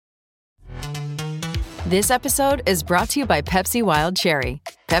This episode is brought to you by Pepsi Wild Cherry.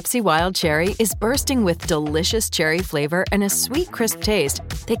 Pepsi Wild Cherry is bursting with delicious cherry flavor and a sweet, crisp taste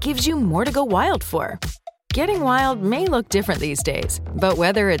that gives you more to go wild for. Getting wild may look different these days, but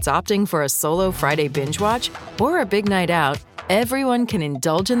whether it's opting for a solo Friday binge watch or a big night out, everyone can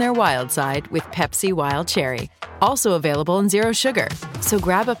indulge in their wild side with Pepsi Wild Cherry. Also available in Zero Sugar. So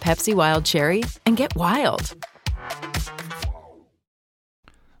grab a Pepsi Wild Cherry and get wild.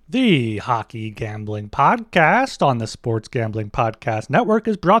 The Hockey Gambling Podcast on the Sports Gambling Podcast Network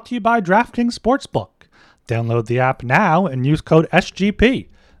is brought to you by DraftKings Sportsbook. Download the app now and use code SGP.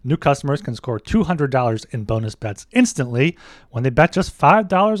 New customers can score $200 in bonus bets instantly when they bet just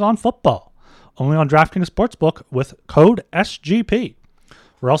 $5 on football. Only on DraftKings Sportsbook with code SGP.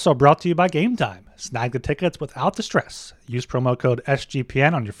 We're also brought to you by Game Time. Snag the tickets without the stress. Use promo code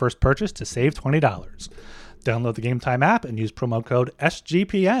SGPN on your first purchase to save $20. Download the Game Time app and use promo code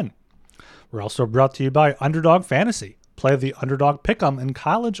SGPN. We're also brought to you by Underdog Fantasy. Play the Underdog Pick'em in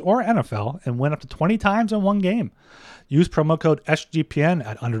college or NFL and win up to 20 times in one game. Use promo code SGPN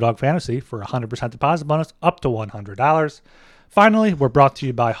at Underdog Fantasy for a 100% deposit bonus up to $100. Finally, we're brought to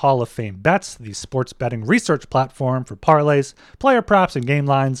you by Hall of Fame Bets, the sports betting research platform for parlays, player props, and game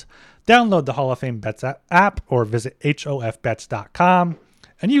lines. Download the Hall of Fame Bets app or visit hofbets.com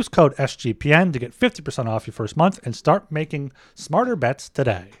and use code SGPN to get 50% off your first month and start making smarter bets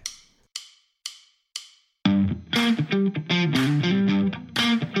today.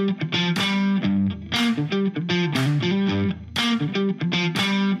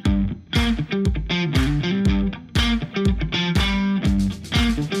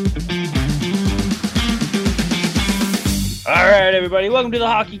 Alright, everybody, welcome to the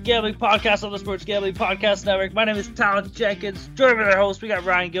Hockey Gambling Podcast on the Sports Gambling Podcast Network. My name is Talon Jenkins. Joined by their hosts, we got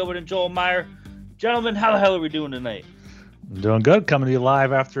Ryan Gilbert and Joel Meyer. Gentlemen, how the hell are we doing tonight? I'm doing good. Coming to you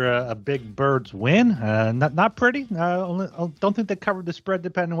live after a big Birds win. Not pretty. Don't think they covered the spread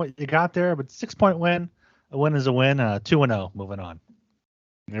depending on what you got there, but 6-point win. A win is a win. 2-0. Moving on.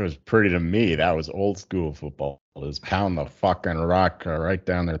 It was pretty to me. That was old school football. It was pound the fucking rock right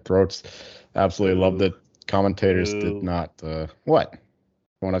down their throats. Absolutely loved it. Commentators did not. What?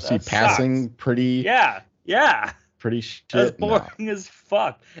 Want to see passing? Sucks. Pretty. Yeah. Pretty shit. That's boring as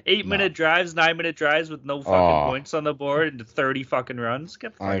fuck. 8-minute drives, 9-minute drives with no fucking points on the board and 30 fucking runs.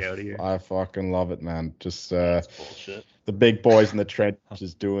 Get the fuck out of here. I fucking love it, man. Just that's bullshit. The big boys in the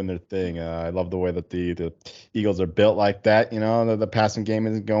trenches doing their thing. I love the way that the Eagles are built like that. You know, the passing game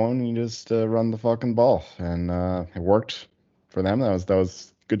isn't going. You just run the fucking ball, and it worked for them. That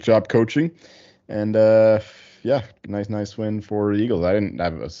was good job coaching. And, nice win for the Eagles. I didn't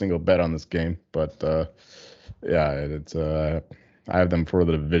have a single bet on this game, but, it's I have them for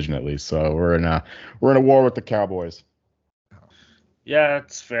the division at least. So we're in a war with the Cowboys. Yeah,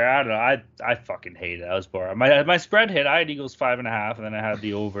 that's fair. I don't know. I fucking hate it. I was bored. My spread hit. I had Eagles 5.5, and then I had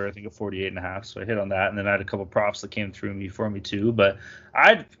the over, I think, of 48.5. So I hit on that, and then I had a couple props that came through for me too. But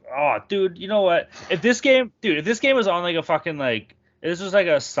dude, you know what? If this game was on like a fucking like. This was like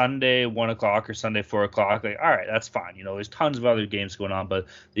a Sunday 1 o'clock or Sunday 4 o'clock. Like, all right, that's fine. You know, there's tons of other games going on, but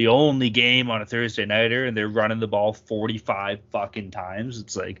the only game on a Thursday nighter and they're running the ball 45 fucking times.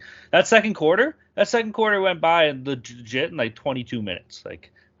 It's like that second quarter went by and legit in like 22 minutes.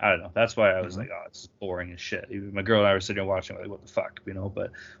 Like, I don't know. That's why I was like, oh, it's boring as shit. Even my girl and I were sitting there watching, like, what the fuck, you know? But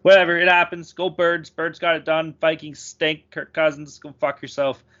whatever, it happens. Go Birds. Birds got it done. Vikings stink. Kirk Cousins, go fuck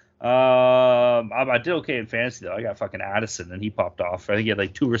yourself. I did okay in fantasy though. I got fucking Addison and he popped off. I think he had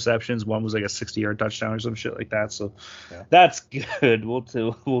like 2 receptions. One was like a 60-yard touchdown or some shit like that. So That's good. We'll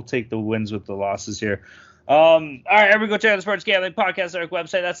take the wins with the losses here. All right, everybody go check out the Sports Gambling Podcast Network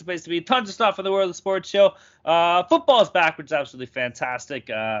website. That's the place to be. Tons of stuff in the world of the sports show. Football's back, which is absolutely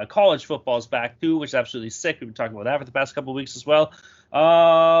fantastic. College football's back too, which is absolutely sick. We've been talking about that for the past couple of weeks as well.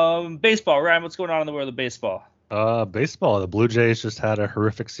 Baseball, Ryan, what's going on in the world of baseball? Baseball. The Blue Jays just had a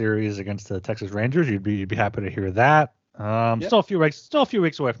horrific series against the Texas Rangers. You'd be happy to hear that. Still a few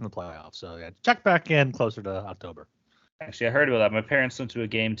weeks away from the playoffs. So yeah, check back in closer to October. Actually, I heard about that. My parents went to a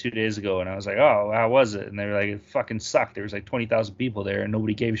game 2 days ago, and I was like, oh, how was it? And they were like, it fucking sucked. There was like 20,000 people there, and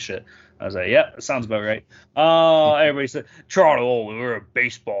nobody gave a shit. I was like, yeah, that sounds about right. Everybody said, Toronto, we're a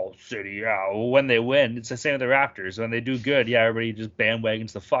baseball city. Yeah, well, when they win, it's the same with the Raptors. When they do good, yeah, everybody just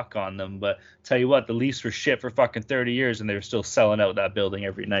bandwagons the fuck on them. But tell you what, the Leafs were shit for fucking 30 years, and they were still selling out that building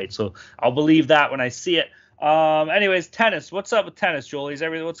every night. So I'll believe that when I see it. Anyways, tennis. What's up with tennis, Joel?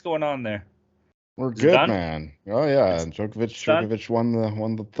 What's going on there? We're good, man. Oh yeah, Djokovic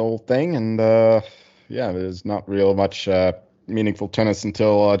won the whole thing, and there's not real much meaningful tennis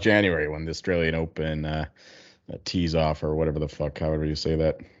until January when the Australian Open tees off or whatever the fuck, however you say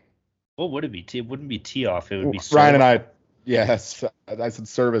that. What would it be? It wouldn't be tee off. It would be Ryan and solo. yes, I said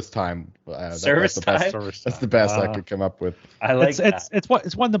service time. Service that's the best. time? That's the best I could come up with. I like that.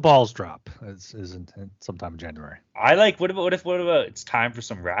 It's when the balls drop. Isn't sometime in January. I like. What about it's time for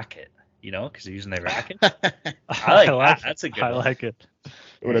some racket? Because they're using their racket. I like that. That's a good one. I like it.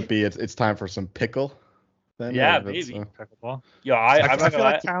 Would it be? It's time for some pickle. Then, yeah, maybe pickleball. Yeah, I feel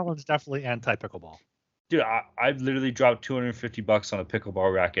like Talon's definitely anti pickleball. Dude, I've literally dropped $250 on a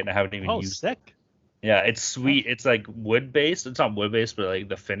pickleball racket and I haven't even used it. Sick. Yeah, it's sweet. It's like wood based. It's not wood based, but like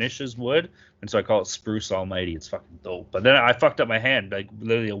the finish is wood, and so I call it Spruce Almighty. It's fucking dope. But then I fucked up my hand like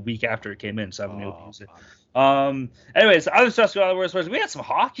literally a week after it came in, so I haven't been able to use it. Anyways, other stuff going on the worst was we had some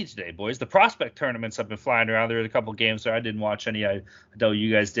hockey today, boys. The prospect tournaments have been flying around. There were a couple games there. I didn't watch any. I know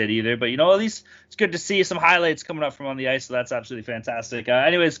you guys did either. But at least it's good to see some highlights coming up from on the ice. So that's absolutely fantastic.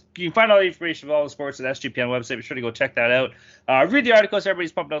 Anyways, you can find all the information of all the sports at SGPN website. Be sure to go check that out. Read the articles.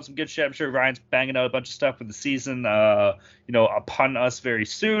 Everybody's pumping out some good shit. I'm sure Ryan's banging out a bunch of stuff for the season. Upon us very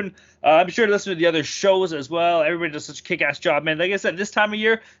soon. Be sure to listen to the other shows as well. Everybody does such a kick-ass job, man. Like I said, this time of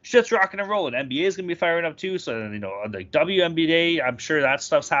year, shit's rocking and rolling. NBA is gonna be firing up too. So like WNBA, I'm sure that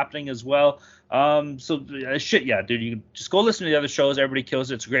stuff's happening as well. Shit, yeah, dude. You can just go listen to the other shows. Everybody kills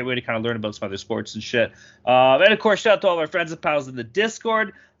it. It's a great way to kind of learn about some other sports and shit. And of course, shout out to all our friends and pals in the Discord.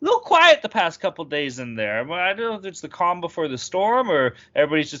 A little quiet the past couple days in there. I don't know if it's the calm before the storm or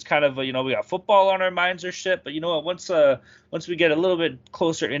everybody's just kind of, we got football on our minds or shit. But you know what? Once we get a little bit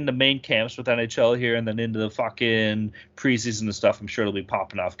closer into main camps with NHL here and then into the fucking preseason and stuff, I'm sure it'll be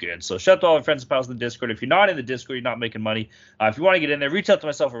popping off good. So shout out to all our friends and pals in the Discord. If you're not in the Discord, you're not making money. If you want to get in there, reach out to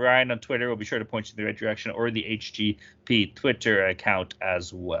myself or Ryan on Twitter. We'll be sure to point you in the right direction, or the HGP Twitter account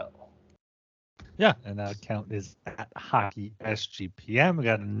as well. Yeah, and that account is at Hockey SGPM. We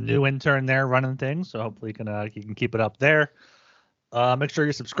got a new intern there running things, so hopefully you can keep it up there. Make sure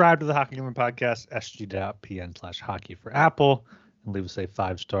you subscribe to the Hockey Gambling Podcast, sg.pn/hockey for Apple, and leave us a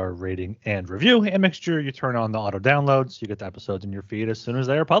 5-star rating and review. And make sure you turn on the auto downloads so you get the episodes in your feed as soon as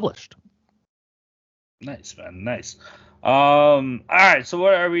they are published. Nice, man. Nice. All right. So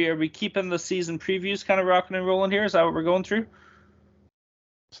what are we keeping the season previews kind of rocking and rolling here? Is that what we're going through?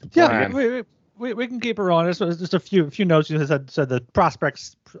 Yeah, we can keep it rolling. Just a few notes. You said the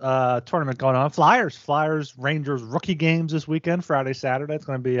prospects tournament going on. Flyers, Rangers rookie games this weekend, Friday, Saturday. It's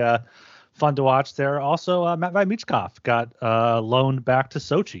going to be fun to watch there. Also, Matvei Michkov got loaned back to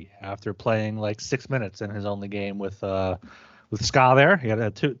Sochi after playing like 6 minutes in his only game with SKA there. He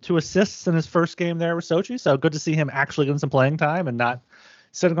had two assists in his first game there with Sochi. So good to see him actually getting some playing time and not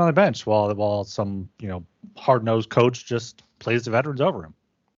sitting on the bench while some hard-nosed coach just plays the veterans over him.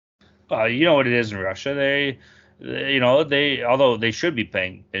 You know what it is in Russia. They although they should be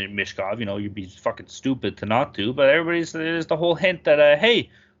paying Mishkov, you'd be fucking stupid to not do. But there's the whole hint that hey,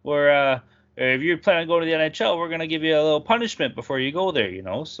 if you're planning on going to the NHL, we're gonna give you a little punishment before you go there.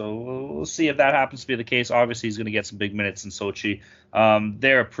 So we'll see if that happens to be the case. Obviously, he's gonna get some big minutes in Sochi.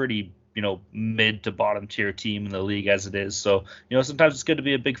 They're a pretty mid to bottom tier team in the league as it is. So sometimes it's good to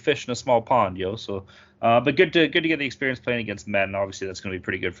be a big fish in a small pond, So. But good to get the experience playing against men, and obviously that's going to be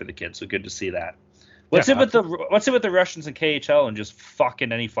pretty good for the kids. So good to see that. What's it with the Russians and KHL and just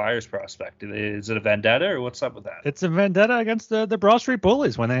fucking any Flyers prospect? Is it a vendetta or what's up with that? It's a vendetta against the Broad Street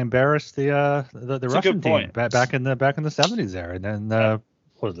Bullies when they embarrassed the Russian team back in the 70s there, and then what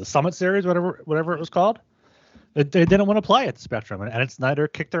was the Summit Series, whatever it was called. They didn't want to play at the Spectrum, and Ed Snyder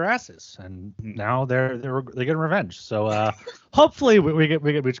kicked their asses, and now they're getting revenge. So hopefully we get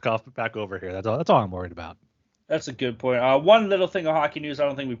Michkov back over here. That's all I'm worried about. That's a good point. One little thing of hockey news I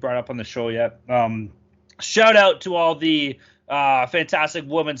don't think we brought up on the show yet. Shout out to all the fantastic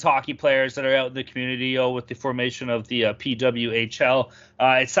women's hockey players that are out in the community with the formation of the PWHL.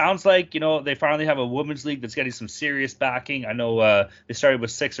 It sounds like, they finally have a women's league that's getting some serious backing. I know they started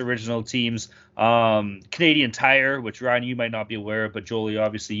with 6 original teams. Canadian Tire, which Ryan, you might not be aware of, but Jolie,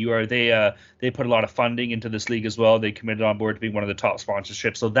 obviously you are. They put a lot of funding into this league as well. They committed on board to be one of the top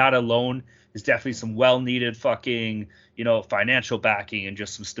sponsorships. So that alone is definitely some well-needed fucking, financial backing and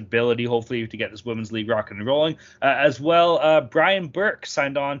just some stability, hopefully, to get this women's league rocking and rolling. As well, Brian Burke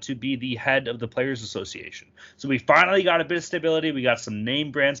signed on to be the head of the Players Association. So we finally got a bit of stability. We got some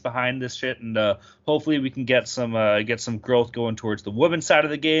name brands behind this shit, and hopefully we can get some growth going towards the women's side of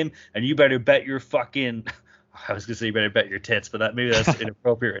the game. And you better bet your fucking... I was going to say you better bet your tits, but maybe that's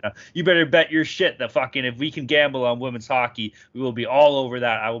inappropriate right now. You better bet your shit that fucking if we can gamble on women's hockey, we will be all over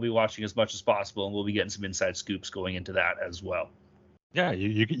that. I will be watching as much as possible, and we'll be getting some inside scoops going into that as well. Yeah,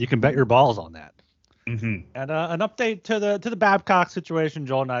 you can bet your balls on that. Mm-hmm. And an update to the Babcock situation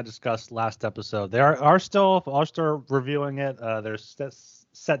Joel and I discussed last episode. They are still reviewing it. They're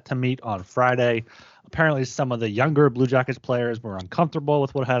set to meet on Friday. Apparently, some of the younger Blue Jackets players were uncomfortable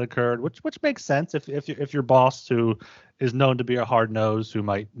with what had occurred, which makes sense if your boss, who is known to be a hard nose, who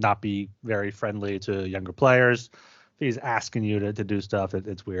might not be very friendly to younger players, if he's asking you to do stuff,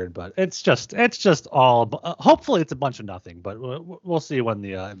 it's weird. But it's just all. Hopefully, it's a bunch of nothing. But we'll see when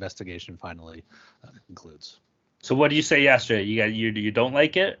the investigation finally concludes. So what do you say yesterday? You don't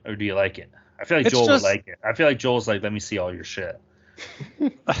like it, or do you like it? I feel like Joel would like it. I feel like Joel's like, let me see all your shit.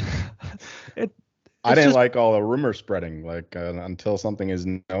 I didn't like all the rumor spreading. Like until something is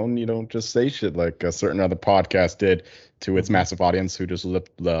known, you don't just say shit like a certain other podcast did to its massive audience, who just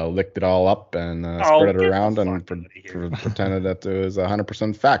licked it all up and spread it around and pretended that it was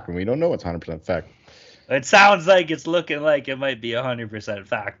 100% fact when we don't know it's 100% fact. It sounds like it's looking like it might be 100%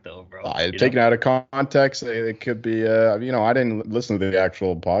 fact, though, bro. Taken out of context, it could be. I didn't listen to the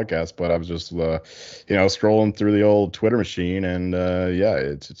actual podcast, but I was just, scrolling through the old Twitter machine, and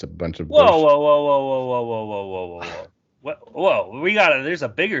it's a bunch of. Whoa! Whoa! There's a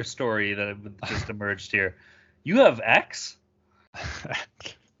bigger story that just emerged here. You have X?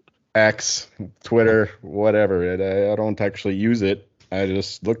 X, Twitter, whatever. I don't actually use it. I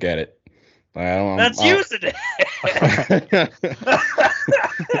just look at it. That's using it.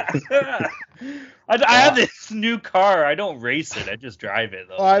 I have this new car. I don't race it. I just drive it,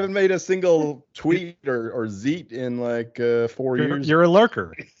 though. I haven't made a single tweet or zeet in like 4 years. You're a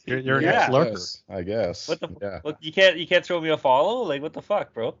lurker. You're an ex-lurker. I guess. What, you can't throw me a follow? Like, what the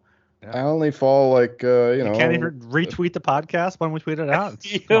fuck, bro? I only follow you can't even retweet the podcast when we tweet it out.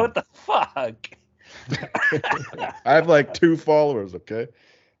 What the fuck? I have like 2 followers, okay?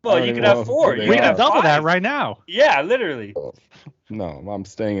 Well, you can have 4. We can double that right now. Yeah, literally. No, I'm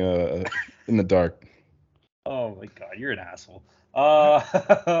staying in the dark. Oh my god, you're an asshole. No,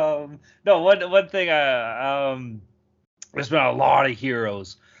 one thing. There's been a lot of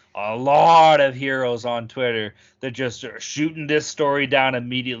heroes on Twitter that just are shooting this story down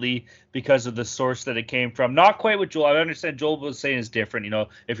immediately because of the source that it came from. Not quite what Joel. I understand Joel was saying is different.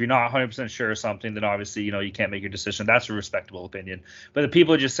 If you're not 100% sure of something, then obviously, you can't make your decision. That's a respectable opinion. But the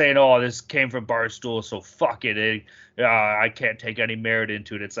people are just saying, oh, this came from Barstool, so fuck it. I can't take any merit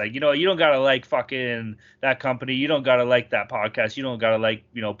into it. It's like, you don't got to like fucking that company. You don't got to like that podcast. You don't got to like,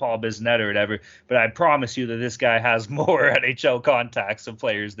 Paul Bissonnette or whatever. But I promise you that this guy has more NHL contacts and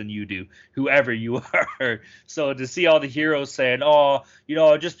players than you do, whoever you are. So to see all the heroes saying, oh,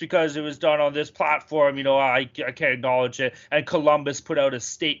 just because it was done on this platform, I can't acknowledge it. And Columbus put out a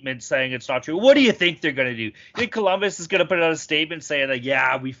statement saying it's not true. What do you think they're going to do? You think Columbus is going to put out a statement saying that,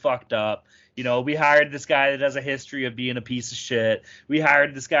 yeah, we fucked up? We hired this guy that has a history of being a piece of shit. We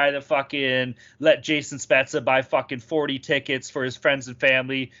hired this guy that fucking let Jason Spezza buy fucking 40 tickets for his friends and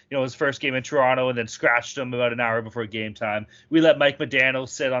family, his first game in Toronto, and then scratched him about an hour before game time. We let Mike Modano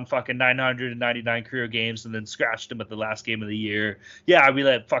sit on fucking 999 career games and then scratched him at the last game of the year. Yeah, we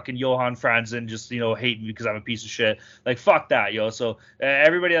let fucking Johan Franzen just, hate me because I'm a piece of shit. Like, fuck that, yo. So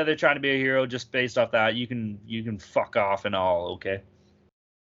everybody out there trying to be a hero just based off that, you can fuck off and all, okay?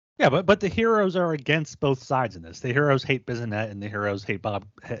 Yeah, but the heroes are against both sides in this. The heroes hate Bissonnette and the heroes hate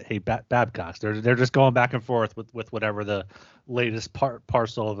Babcock. They're just going back and forth with whatever the latest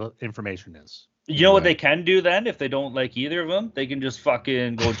parcel of information is. You know what they can do then if they don't like either of them? They can just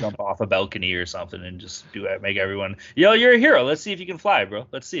fucking go jump off a balcony or something and just do it. Make everyone, you're a hero. Let's see if you can fly, bro.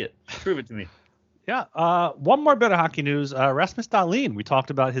 Let's see it. Prove it to me. Yeah. One more bit of hockey news. Rasmus Dahlin, we talked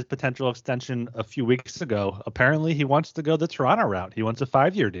about his potential extension a few weeks ago. Apparently, he wants to go the Toronto route. He wants a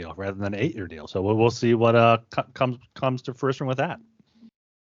 5-year deal rather than an 8-year deal. So we'll see what comes to fruition with that.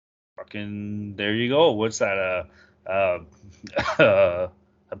 Fucking there you go. What's that? A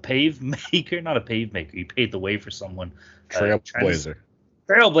pave maker? Not a pave maker. You paved the way for someone. Trailblazer.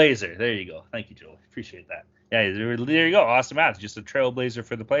 Trailblazer. There you go. Thank you, Joel. Appreciate that. Yeah, there you go. Austin Matthews, just a trailblazer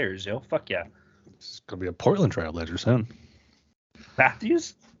for the players, yo. Fuck yeah. It's going to be a Portland Trailblazer soon.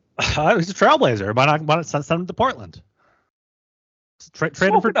 Matthews? He's a Trailblazer. Why not send him to Portland? Trade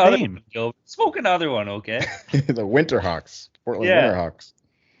him for Dame. Smoke another one, okay? The Winterhawks. Portland Winterhawks.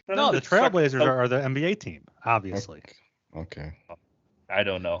 No, the Trailblazers are the NBA team, obviously. Okay. I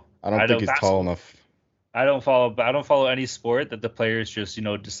don't know. I don't think he's tall enough. I don't follow any sport that the players just,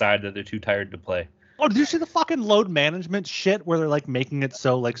 decide that they're too tired to play. Oh, did you see the fucking load management shit where they're like making it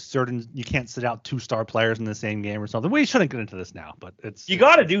so like certain you can't sit out 2-star players in the same game or something? We shouldn't get into this now, but you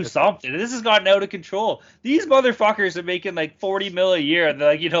got to do something. This has gotten out of control. These motherfuckers are making like $40 million a year, and they're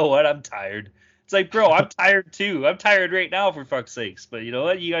like, you know what? I'm tired. It's like, bro, I'm tired too. I'm tired right now, for fuck's sakes. But you know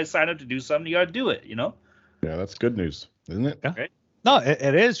what? You guys sign up to do something. You got to do it. Yeah, that's good news, isn't it? Yeah. Right? No,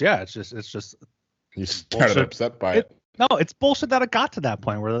 it is. Yeah, it's just. You started upset by it. No, it's bullshit that it got to that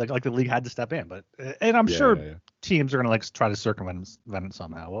point where like the league had to step in. But and I'm sure teams are gonna like try to circumvent it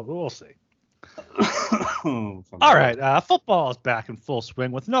somehow. We'll see. All right, football is back in full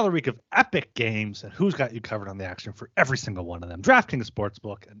swing with another week of epic games, and who's got you covered on the action for every single one of them? DraftKings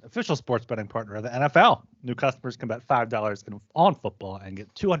Sportsbook, an official sports betting partner of the NFL. New customers can bet $5 on football and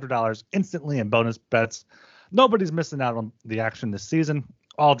get $200 instantly in bonus bets. Nobody's missing out on the action this season.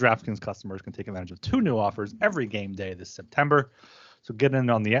 All DraftKings customers can take advantage of 2 new offers every game day this September. So get in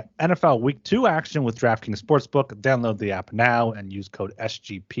on the NFL Week 2 action with DraftKings Sportsbook. Download the app now and use code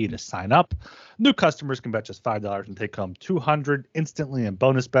SGP to sign up. New customers can bet just $5 and take home $200 instantly in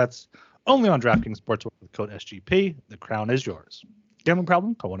bonus bets. Only on DraftKings Sportsbook with code SGP. The crown is yours. Gambling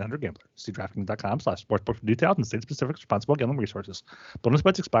problem? Call 1-800-GAMBLER. See DraftKings.com/sportsbook for details and state-specific responsible gambling resources. Bonus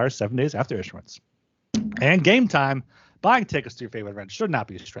bets expire 7 days after issuance. And game time. Buying tickets to your favorite event should not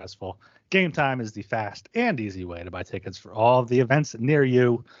be stressful. Game Time is the fast and easy way to buy tickets for all of the events near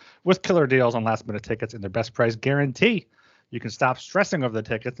you with killer deals on last-minute tickets and their best price guarantee. You can stop stressing over the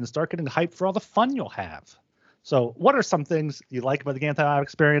tickets and start getting hyped for all the fun you'll have. So what are some things you like about the Game Time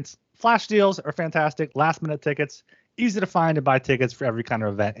experience? Flash deals are fantastic. Last-minute tickets, easy to find and buy tickets for every kind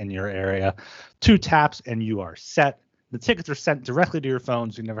of event in your area. 2 taps and you are set. The tickets are sent directly to your phone,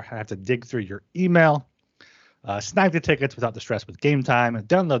 so you never have to dig through your email. Snag the tickets without the stress with Game Time.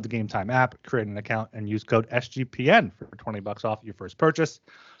 Download the Game Time app, create an account, and use code SGPN for $20 off your first purchase.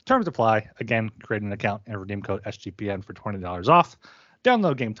 Terms apply. Again, create an account and redeem code SGPN for $20 off.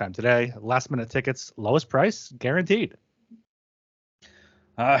 Download Game Time today. Last minute tickets, lowest price, guaranteed.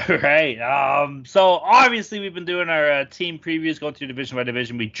 All right. So obviously we've been doing our team previews, going through division by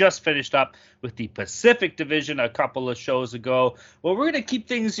division. We just finished up with the Pacific Division a couple of shows ago. Well, we're going to keep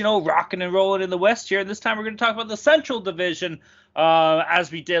things, rocking and rolling in the West here. And this time we're going to talk about the Central Division.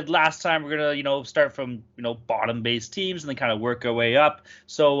 As we did last time, we're going to, start from, bottom-based teams and then kind of work our way up.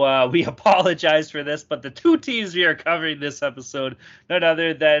 So we apologize for this, but the 2 teams we are covering this episode, none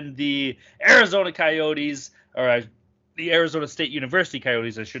other than the Arizona Coyotes, or the Arizona State University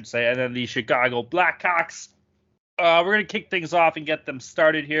Coyotes, I should say, and then the Chicago Blackhawks. We're going to kick things off and get them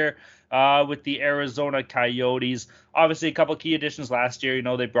started here with the Arizona Coyotes. Obviously, a couple key additions last year.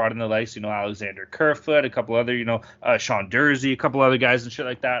 They brought in the likes, Alexander Kerfoot, a couple other, Sean Dursey, a couple other guys and shit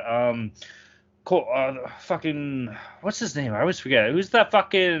like that. What's his name? I always forget. Who's that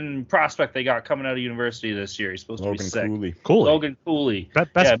fucking prospect they got coming out of university this year? He's supposed to be sick. Logan Cooley.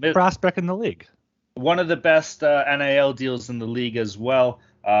 Best prospect in the league. One of the best NIL deals in the league as well.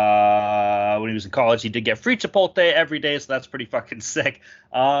 When he was in college, he did get free Chipotle every day, so that's pretty fucking sick.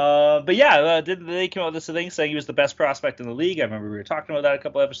 But yeah, they came out with this thing saying he was the best prospect in the league. I remember we were talking about that a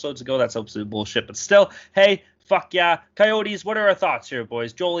couple episodes ago. That's absolute bullshit, but still, hey, fuck yeah. Coyotes, what are our thoughts here,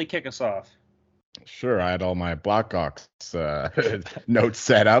 boys? Jolie, kick us off. Sure, I had all my Blackhawks notes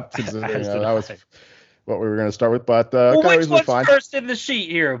set up. That was what we were going to start with, but Coyotes was fine. First in the sheet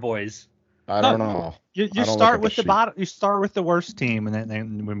here, boys? I don't know. You start with the bottom. You start with the worst team, and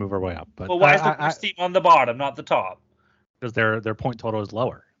then we move our way up. But why is the worst team on the bottom, not the top? Because their point total is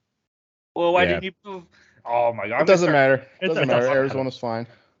lower. Well, why didn't you move? Oh my god! It doesn't matter. It doesn't matter. Arizona's fine.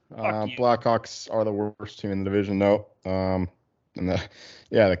 Blackhawks are the worst team in the division, though. And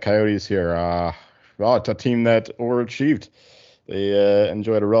the Coyotes here. It's a team that overachieved. They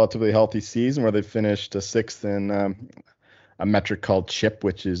enjoyed a relatively healthy season where they finished 6th in a metric called CHIP,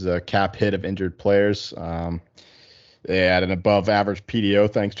 which is a cap hit of injured players. They had an above-average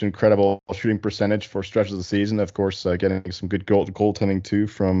PDO thanks to incredible shooting percentage for stretches of the season. Of course, getting some good goaltending too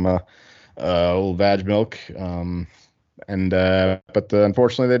from old Vag Milk. But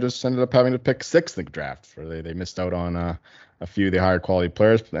unfortunately, they just ended up having to pick 6th in the draft. They missed out on a few of the higher quality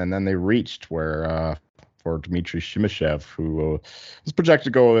players, and then they reached where for Dmitry Shimashev, who was projected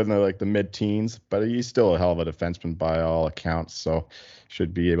to go in the mid-teens, but he's still a hell of a defenseman by all accounts, so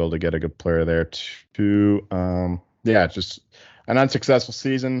should be able to get a good player there too. Just an unsuccessful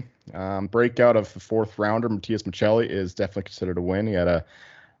season. Breakout of the 4th rounder, Matias Maccelli, is definitely considered a win. He had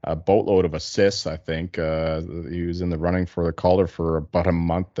a boatload of assists, I think. He was in the running for the Calder for about a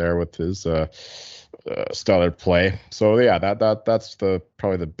month there with his stellar play. So yeah, that's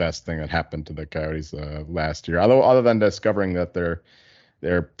probably the best thing that happened to the Coyotes last year. Although other than discovering that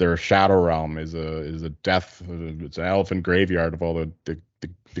their shadow realm is a death, it's an elephant graveyard of all the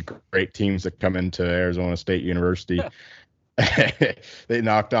great teams that come into Arizona State University. They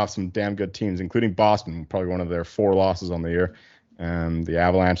knocked off some damn good teams, including Boston, probably one of their 4 losses on the year. And the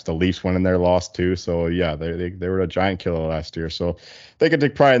Avalanche, the Leafs went in there, lost too. So yeah, they were a giant killer last year. So they could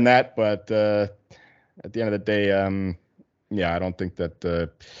take pride in that. But at the end of the day, I don't think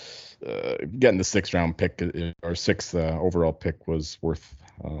that getting the 6th round pick or 6th overall pick was worth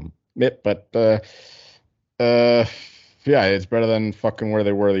it. But yeah, it's better than fucking where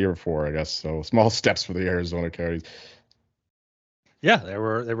they were the year before, I guess. So small steps for the Arizona Coyotes. Yeah, they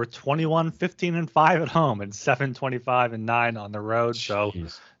were 21, 15, and 5 at home, and 7, 25, and 9 on the road. So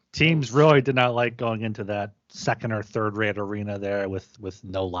teams really did not like going into that second or third rate arena there with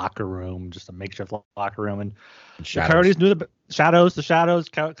no locker room, just a makeshift locker room. And the Coyotes knew the shadows.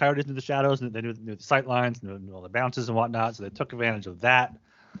 Coyotes knew the shadows, and they knew the sight lines, knew all the bounces and whatnot. So they took advantage of that.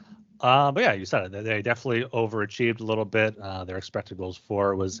 But yeah, you said it. They definitely overachieved a little bit. Their expected goals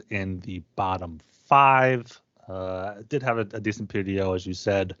for was in the bottom 5. Did have a decent PDO, as you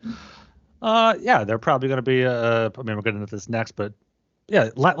said. Yeah, they're probably going to be. I mean, we're getting into this next, but yeah,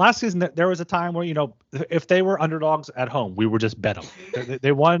 last season there was a time where if they were underdogs at home, we were just bet them.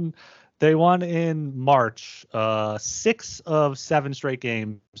 They won. They won in March, 6 of 7 straight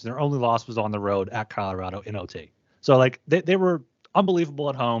games. Their only loss was on the road at Colorado in OT. So they were unbelievable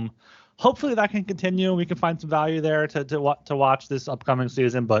at home. Hopefully that can continue. We can find some value there to watch this upcoming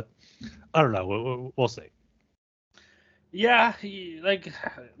season, but I don't know. We'll see. Yeah, like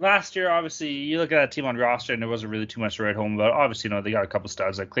last year, obviously, you look at that team on roster, and there wasn't really too much to write home about. Obviously, they got a couple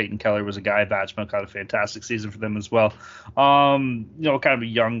studs. Like Clayton Keller was a guy. Batchman had a fantastic season for them as well. Kind of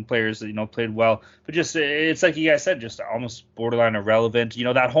young players that played well, but just it's like you guys said, just almost borderline irrelevant.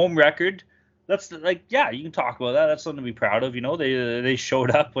 That home record. That's you can talk about that. That's something to be proud of. They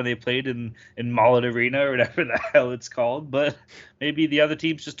showed up when they played in Mullet Arena or whatever the hell it's called, but maybe the other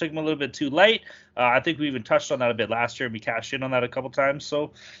teams just took them a little bit too light. I think we even touched on that a bit last year, and we cashed in on that a couple times.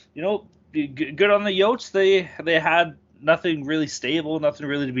 So, good on the Yotes. They had nothing really stable, nothing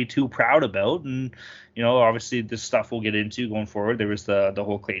really to be too proud about, and obviously this stuff we'll get into going forward. There was the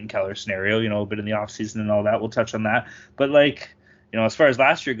whole Clayton Keller scenario, a bit in the offseason and all that. We'll touch on that, but as far as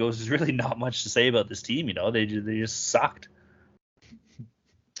last year goes, there's really not much to say about this team. They just sucked.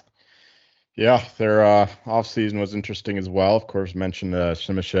 Yeah, their offseason was interesting as well. Of course, mentioned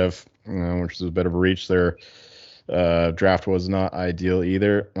Shimashev, which is a bit of a reach. Their draft was not ideal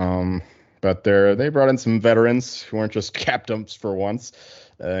either. But they brought in some veterans who weren't just cap dumps for once,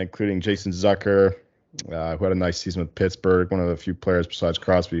 including Jason Zucker, who had a nice season with Pittsburgh, one of the few players besides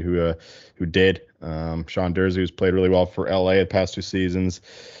Crosby who did. Sean Durzi, who's played really well for LA the past 2 seasons.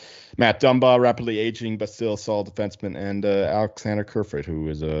 Matt Dumba, rapidly aging but still a solid defenseman, and Alexander Kerfoot, who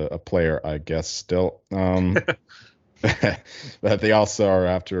is a player, I guess, still. But they also are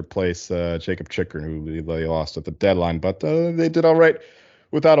have to replace Jacob Chikrin, who they lost at the deadline. But they did all right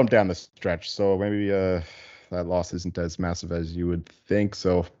without him down the stretch. So maybe that loss isn't as massive as you would think.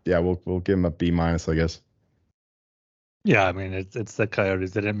 So yeah, we'll give him a B-, I guess. Yeah, I mean it's the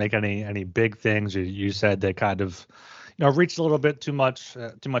Coyotes. They didn't make any big things. You said they kind of reached a little bit too much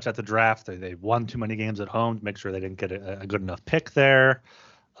at the draft. They won too many games at home to make sure they didn't get a good enough pick there.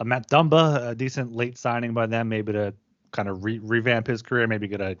 Matt Dumba, a decent late signing by them, maybe to kind of revamp his career, maybe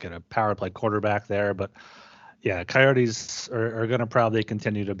get a power play quarterback there. But yeah, Coyotes are going to probably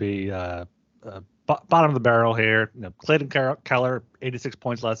continue to be bottom of the barrel here. Clayton Keller, 86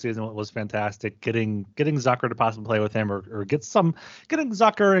 points last season, was fantastic. Getting Zucker to possibly play with him, or getting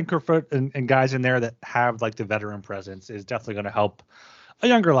Zucker and Kerfoot and guys in there that have the veteran presence is definitely going to help a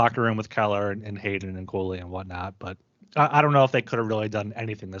younger locker room with Keller and Hayden and Cooley and whatnot. But I don't know if they could have really done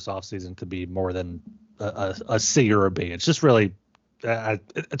anything this offseason to be more than a C or a B. It's just really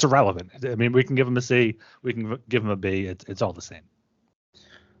it's irrelevant. I mean, we can give them a C, we can give them a B. It's all the same.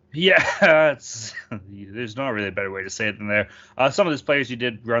 Yeah, there's not really a better way to say it than there. Some of these players you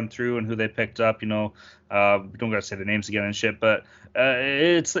did run through and who they picked up, we don't gotta say the names again and shit, but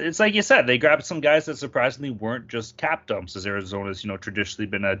it's like you said, they grabbed some guys that surprisingly weren't just cap dumps, as Arizona's traditionally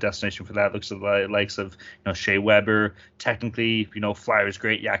been a destination for that. Looks at the likes of Shea Weber, technically Flyers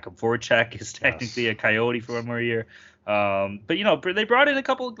great Jakub Voracek is technically a Coyote for one more year, but they brought in a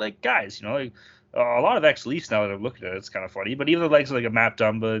couple guys, a lot of ex-Leafs now that I'm looking at it. It's kind of funny, but even the likes of a Matt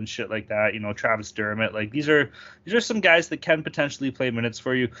Dumba and shit like that, Travis Dermott, these are some guys that can potentially play minutes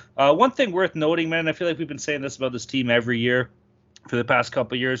for you. One thing worth noting, man, I feel like we've been saying this about this team every year for the past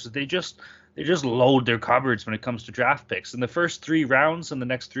couple of years, is they just load their cupboards when it comes to draft picks. In the first 3 rounds in the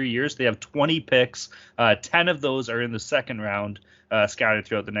next 3 years, they have 20 picks. 10 of those are in the second round, scattered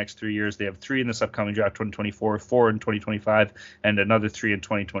throughout the next 3 years. They have 3 in this upcoming draft, 2024, 4 in 2025, and another 3 in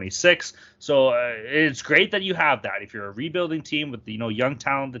 2026. So it's great that you have that. If you're a rebuilding team with the young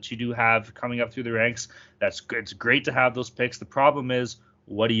talent that you do have coming up through the ranks, that's good. It's great to have those picks. The problem is,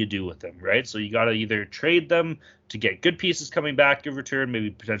 what do you do with them, right? So you got to either trade them to get good pieces coming back in return, maybe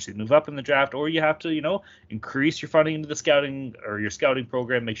potentially move up in the draft, or you have to, increase your funding into the scouting or your scouting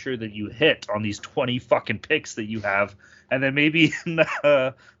program, make sure that you hit on these 20 fucking picks that you have, and then maybe in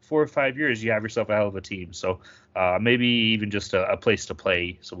 4 or 5 years you have yourself a hell of a team. So maybe even just a place to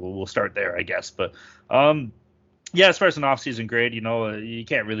play. So we'll start there, I guess. But yeah, as far as an offseason grade, you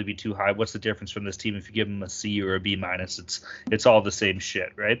can't really be too high. What's the difference from this team if you give them a C or a B minus? It's all the same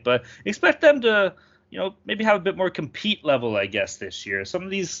shit, right? But expect them to, maybe have a bit more compete level, I guess, this year. Some of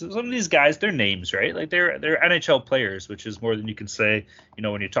these guys, they're names, right? Like they're NHL players, which is more than you can say,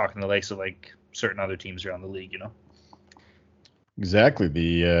 when you're talking to the likes of like certain other teams around the league, Exactly.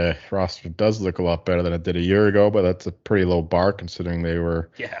 The roster does look a lot better than it did a year ago, but that's a pretty low bar considering they were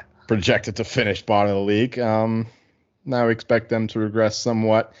projected to finish bottom of the league. Now we expect them to regress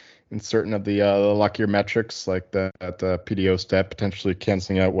somewhat in certain of the luckier metrics, like that PDO stat, potentially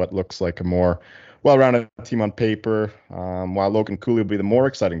canceling out what looks like a more well-rounded team on paper, while Logan Cooley will be the more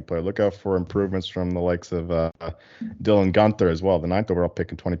exciting player. Look out for improvements from the likes of Dylan Gunther as well, the 9th overall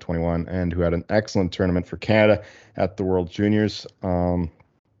pick in 2021, and who had an excellent tournament for Canada at the World Juniors.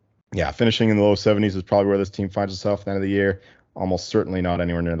 Finishing in the low 70s is probably where this team finds itself at the end of the year. Almost certainly not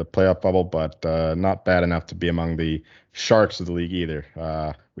anywhere near the playoff bubble, but not bad enough to be among the Sharks of the league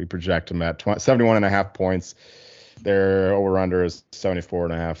either. We project them at 71.5 points. Their over-under is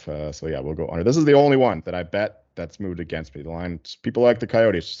 74.5. So, yeah, we'll go under. This is the only one that I bet that's moved against me. The line, people like the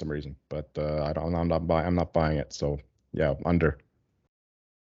Coyotes for some reason, but I'm not buying it. So, yeah, under.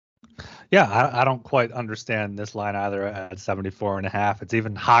 Yeah, I don't quite understand this line either at 74.5. It's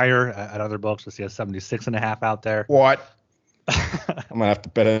even higher at other books. We see a 76.5 out there. What? I'm gonna have to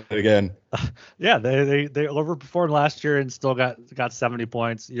bet it again. Yeah, they overperformed last year and still got 70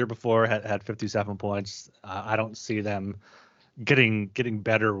 points. Year before had 57 points. I don't see them getting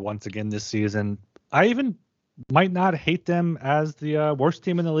better once again this season. I even might not hate them as the worst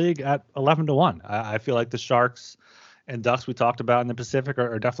team in the league at 11-1. I feel like the Sharks and Ducks we talked about in the Pacific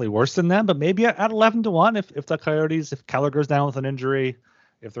are definitely worse than them, but maybe at 11-1 if the Coyotes, if Keller goes down with an injury,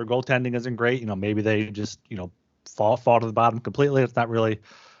 if their goaltending isn't great, maybe they just fall to the bottom completely. It's not really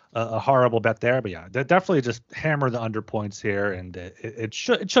a horrible bet there, but yeah, they definitely just hammer the under points here, and it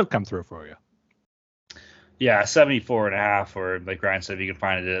should come through for you. Yeah, 74.5, or like Ryan said, if you can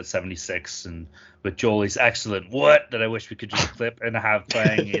find it at 76, and with Joelie's excellent that I wish we could just clip and have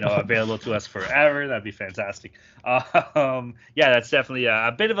playing, available to us forever, that'd be fantastic. Yeah, that's definitely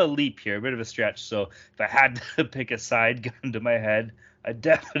a bit of a leap here, a bit of a stretch. So if I had to pick a side gun to my head, I'd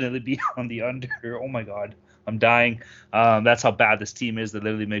definitely be on the under. Oh my God, I'm dying. That's how bad this team is. They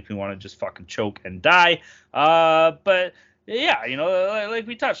literally make me want to just fucking choke and die. But yeah, like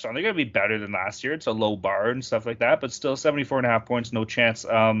we touched on, they're going to be better than last year. It's a low bar and stuff like that, but still 74.5 points, no chance.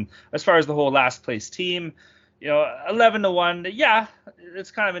 As far as the whole last place team, 11-1, yeah,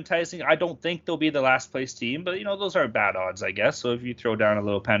 it's kind of enticing. I don't think they'll be the last place team, but those aren't bad odds, I guess. So if you throw down a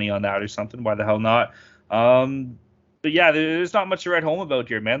little penny on that or something, why the hell not? But yeah, there's not much to write home about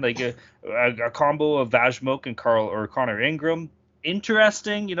here, man. Like a combo of Vajmok and Connor Ingram.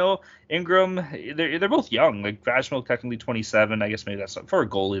 Interesting, Ingram, they're both young. Like Vajmok technically 27. I guess maybe that's for a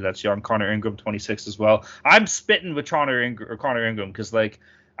goalie that's young. Connor Ingram 26 as well. I'm spitting with Connor Ingram because like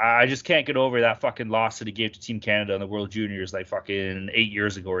I just can't get over that fucking loss that he gave to Team Canada in the World Juniors like fucking 8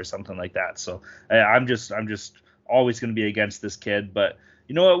 years ago or something like that. So I'm just always going to be against this kid, but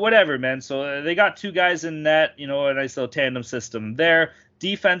you know what, whatever, man. So they got two guys in net, a nice little tandem system there.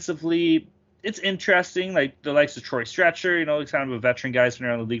 Defensively, it's interesting, like the likes of Troy Stretcher, he's kind of a veteran guy, he's been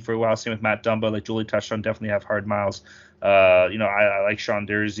around the league for a while. Same with Matt Dumba, like Julie touched on, definitely have hard miles. I like Sean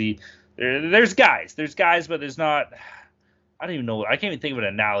Dursey. There's guys, but there's not. I don't even know. I can't even think of an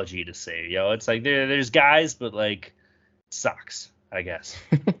analogy to say. It's like there's guys, but like sucks, I guess.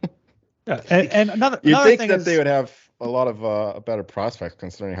 Yeah, and another think thing that is, they would have a lot of better prospects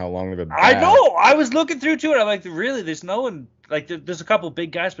considering how long they've been bad. I know. I was looking through to it. I'm like, really, there's no one. Like, there's a couple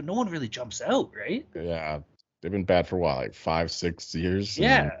big guys, but no one really jumps out, right? Yeah, they've been bad for a while, like 5-6 years.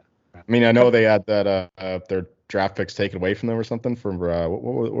 Yeah. I mean, I know they had that their draft picks taken away from them or something. From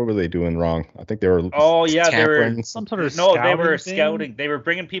what were they doing wrong? I think they were. Oh yeah, tampering. they were some sort of they were thing? scouting. They were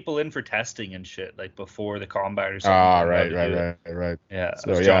bringing people in for testing and shit, like before the combine or something. Right. Yeah,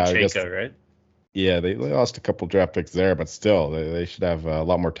 So, it was yeah, John I guess- Chayka, right? Yeah, they lost a couple draft picks there, but still, they should have a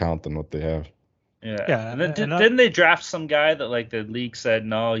lot more talent than what they have. Yeah. And then didn't they draft some guy that like the league said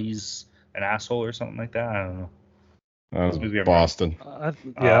no, he's an asshole or something like that? I don't know. Boston. it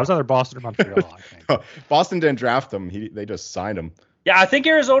was either Boston or Montreal, I think. Boston didn't draft him. They just signed him. Yeah, I think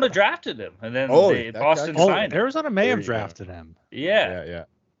Arizona drafted him, and then Boston signed him. Arizona may have drafted him. Yeah.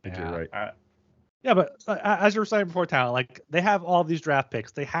 I think you're right. Yeah, but as you were saying before, Talon, like they have all these draft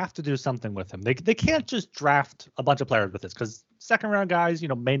picks. They have to do something with them. They can't just draft a bunch of players with this because second round guys,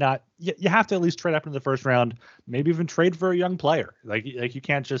 may not. You have to at least trade up into the first round, maybe even trade for a young player. Like you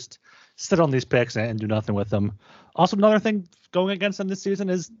can't just sit on these picks and do nothing with them. Also, another thing going against them this season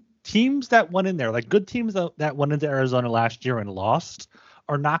is teams that went in there, like good teams that went into Arizona last year and lost,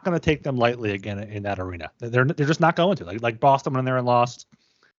 are not going to take them lightly again in that arena. They're just not going to. Like Boston went in there and lost.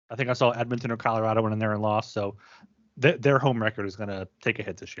 I think I saw Edmonton or Colorado went in there and lost. So their home record is going to take a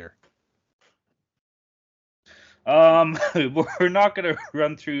hit this year. We're not going to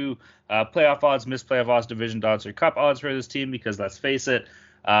run through playoff odds, missed playoff odds, division odds, or cup odds for this team because let's face it,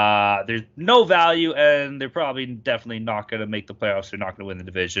 there's no value and they're probably definitely not going to make the playoffs. They're not going to win the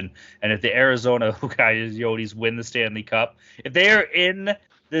division. And if the Arizona Coyotes win the Stanley Cup, if they are in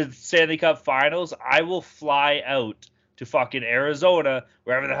the Stanley Cup finals, I will fly out to fucking Arizona,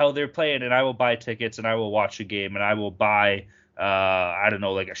 wherever the hell they're playing, and I will buy tickets and I will watch a game and I will buy, I don't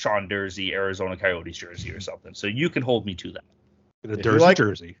know, like a Sean Dursey Arizona Coyotes jersey or something. So you can hold me to that. The Dursey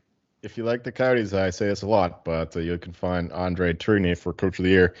jersey. If you like the Coyotes, I say this a lot, but you can find Andre Tourigny for Coach of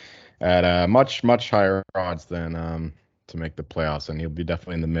the Year at much, much higher odds than to make the playoffs, and he'll be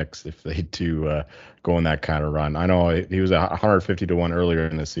definitely in the mix if they do go on that kind of run. I know he was 150 to 1 earlier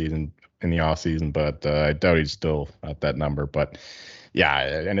in the season, in the off season, but I doubt he's still at that number. But yeah,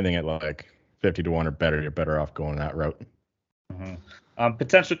 anything at like 50 to 1 or better, you're better off going that route. Mm-hmm.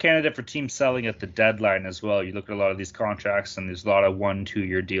 Potential candidate for team selling at the deadline as well. You look at a lot of these contracts, and there's a lot of 1-2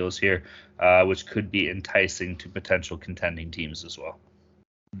 year deals here, which could be enticing to potential contending teams as well.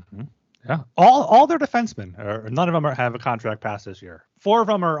 Mm-hmm. Yeah, all their defensemen, or none of them have a contract past this year. 4 of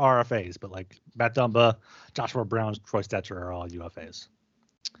them are RFAs, but like Matt Dumba, Joshua Brown, Troy Stetcher are all UFAs.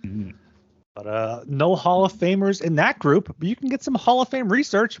 Mm-hmm. But no Hall of Famers in that group, but you can get some Hall of Fame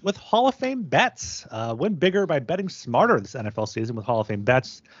research with Hall of Fame bets. Win bigger by betting smarter this NFL season with Hall of Fame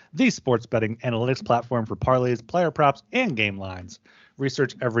bets, the sports betting analytics platform for parlays, player props, and game lines.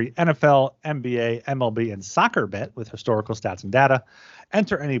 Research every NFL, NBA, MLB, and soccer bet with historical stats and data.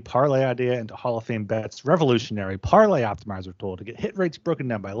 Enter any parlay idea into Hall of Fame Bet's revolutionary parlay optimizer tool to get hit rates broken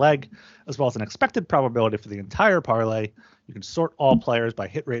down by leg, as well as an expected probability for the entire parlay. You can sort all players by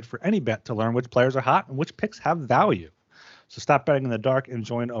hit rate for any bet to learn which players are hot and which picks have value. So stop betting in the dark and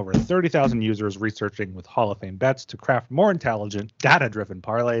join over 30,000 users researching with Hall of Fame Bets to craft more intelligent, data-driven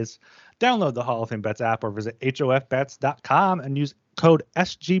parlays. Download the Hall of Fame Bets app or visit hofbets.com and use code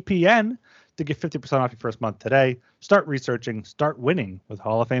SGPN to get 50% off your first month today. Start researching, start winning with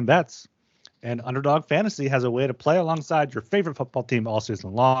Hall of Fame Bets. And Underdog Fantasy has a way to play alongside your favorite football team all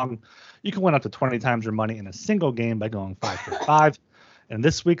season long. You can win up to 20 times your money in a single game by going 5 for 5. And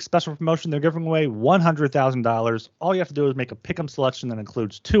this week's special promotion, they're giving away $100,000. All you have to do is make a pick'em selection that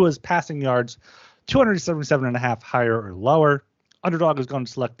includes Tua's passing yards, 277.5 higher or lower. Underdog is going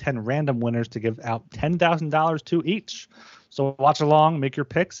to select 10 random winners to give out $10,000 to each. So watch along, make your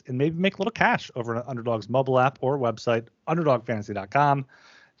picks, and maybe make a little cash over on Underdog's mobile app or website, underdogfantasy.com.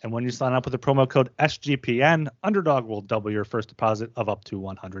 And when you sign up with the promo code SGPN, Underdog will double your first deposit of up to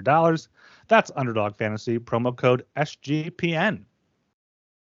 $100. That's Underdog Fantasy, promo code SGPN.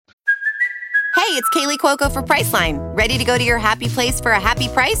 Hey, it's Kaylee Cuoco for Priceline. Ready to go to your happy place for a happy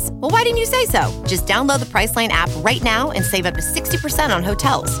price? Well, why didn't you say so? Just download the Priceline app right now and save up to 60% on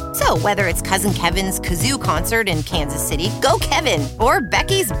hotels. So whether it's Cousin Kevin's Kazoo Concert in Kansas City, go Kevin, or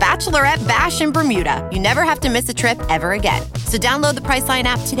Becky's Bachelorette Bash in Bermuda, you never have to miss a trip ever again. So download the Priceline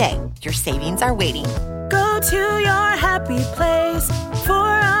app today. Your savings are waiting. Go to your happy place for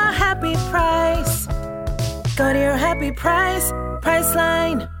a happy price. Go to your happy price,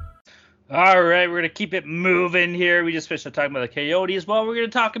 Priceline. All right, we're going to keep it moving here. We just finished talking about the Coyotes. Well, we're going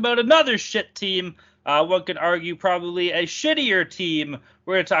to talk about another shit team. One could argue probably a shittier team.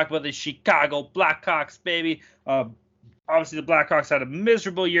 We're going to talk about the Chicago Blackhawks, baby. Obviously, the Blackhawks had a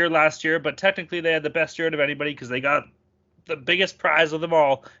miserable year last year, but technically they had the best year out of anybody because they got the biggest prize of them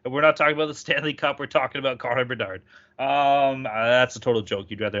all. And we're not talking about the Stanley Cup. We're talking about Connor Bedard. That's a total joke.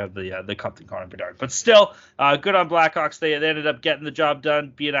 You'd rather have the cup than Connor Bedard. But still, good on Blackhawks. They ended up getting the job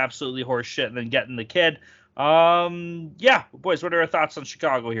done, being absolutely horse shit, and then getting the kid. Yeah, boys, what are our thoughts on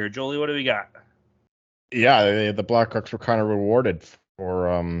Chicago here? Jolie, what do we got? Yeah, the Blackhawks were kind of rewarded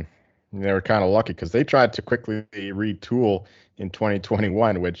for they were kind of lucky because they tried to quickly retool in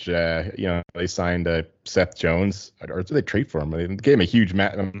 2021, which they signed Seth Jones, or did they trade for him? They gave him a huge,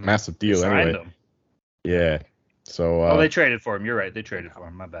 massive deal anyway. Him. Yeah. So. They traded for him. You're right. They traded for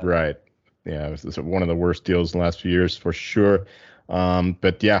him. My bad. Right. Yeah, it was one of the worst deals in the last few years for sure.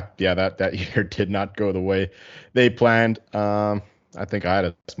 But that year did not go the way they planned. I think I had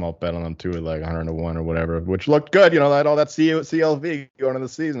a small bet on them too, at like 100-1 or whatever, which looked good. That all that CLV going into the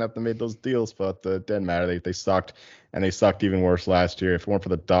season after they made those deals, but it didn't matter. They sucked, and they sucked even worse last year. If it weren't for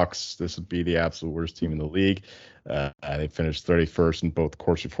the Ducks, this would be the absolute worst team in the league. They finished 31st in both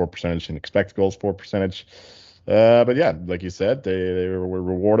Corsi for percentage and expected goals for percentage. But yeah, like you said, they were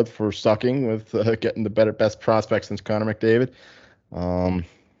rewarded for sucking with getting the best prospects since Connor McDavid.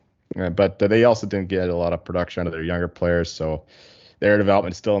 But they also didn't get a lot of production out of their younger players, so their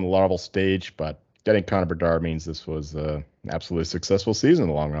development is still in the larval stage. But getting Connor Bedard means this was an absolutely successful season in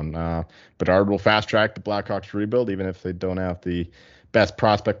the long run. Bedard will fast track the Blackhawks rebuild, even if they don't have the best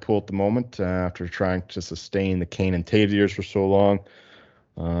prospect pool at the moment after trying to sustain the Kane and Taves years for so long.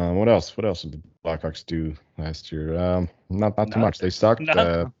 What else did the Blackhawks do last year? Not too much. They sucked.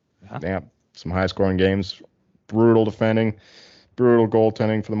 Yeah, some high scoring games, brutal defending, brutal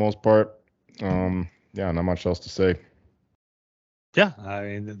goaltending for the most part. Not much else to say. Yeah, I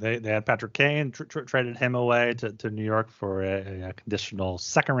mean, they had Patrick Kane, traded him away to New York for a conditional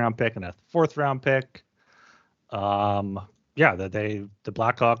second-round pick and a fourth-round pick. The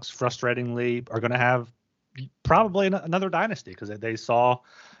Blackhawks frustratingly are going to have probably another dynasty because they saw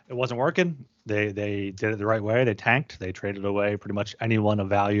it wasn't working. They did it the right way. They tanked. They traded away pretty much anyone of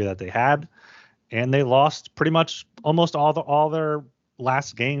value that they had, and they lost pretty much almost all their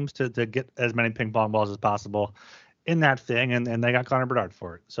last games to get as many ping pong balls as possible in that thing, and they got Connor Bedard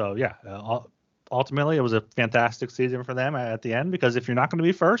for it. So yeah, ultimately it was a fantastic season for them at the end, because if you're not going to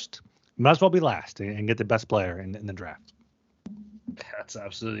be first, you might as well be last and get the best player in the draft. That's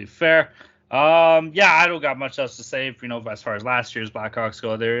absolutely fair. I don't got much else to say. As far as last year's Blackhawks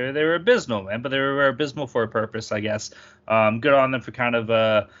go, they were abysmal, man, but they were abysmal for a purpose, I guess. Good on them for kind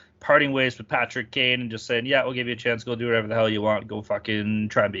of parting ways with Patrick Kane and just saying, yeah, we'll give you a chance. Go do whatever the hell you want. Go fucking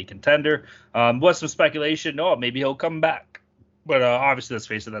try and be a contender. Was some speculation. No, maybe he'll come back. But obviously, let's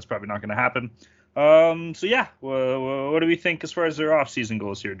face it, that's probably not going to happen. What do we think as far as their offseason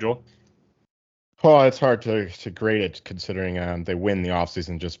goes here, Joel? Well, it's hard to grade it considering they win the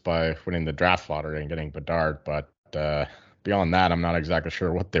offseason just by winning the draft lottery and getting Bedard. But beyond that, I'm not exactly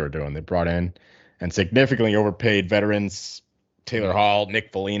sure what they were doing. They brought in and significantly overpaid veterans, Taylor Hall,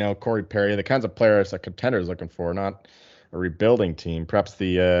 Nick Foligno, Corey Perry, the kinds of players that contenders looking for, not a rebuilding team. Perhaps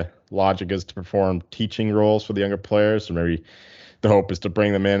the logic is to perform teaching roles for the younger players, or maybe the hope is to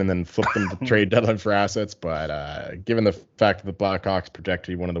bring them in and then flip them to trade deadline for assets. But given the fact that the Blackhawks project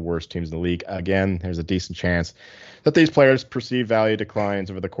to be one of the worst teams in the league, again, there's a decent chance that these players perceive value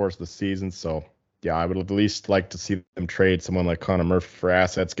declines over the course of the season. So, yeah, I would at least like to see them trade someone like Connor Murphy for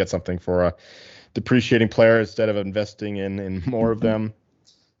assets, get something for a depreciating player instead of investing in more of them.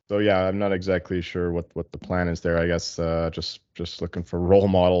 So, yeah, I'm not exactly sure what the plan is there. I guess just looking for role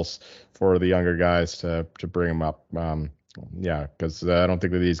models for the younger guys to bring them up. Because I don't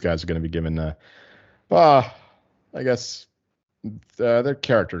think that these guys are going to be given, I guess, they're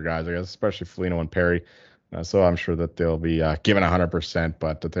character guys, I guess, especially Foligno and Perry. So I'm sure that they'll be given 100%.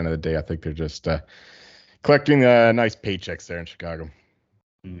 But at the end of the day, I think they're just collecting nice paychecks there in Chicago.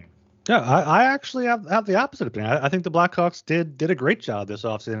 Yeah, I actually have the opposite opinion. I think the Blackhawks did a great job this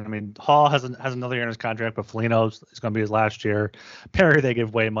offseason. I mean, Hall has another year in his contract, but Foligno is going to be his last year. Perry, they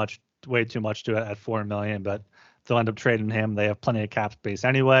give way too much to at $4 million, but they'll end up trading him. They have plenty of cap space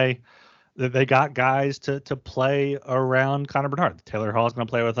anyway. They got guys to play around Connor Bedard. Taylor Hall is going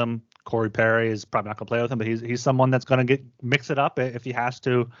to play with him. Corey Perry is probably not going to play with him, but he's someone that's going to mix it up if he has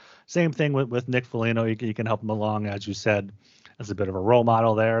to. Same thing with Nick Foligno. You can help him along, as you said, as a bit of a role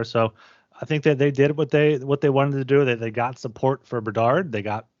model there. So I think that they did what they wanted to do. They got support for Bedard. They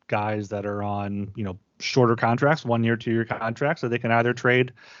got guys that are on shorter contracts, 1 year, 2 year contracts, so they can either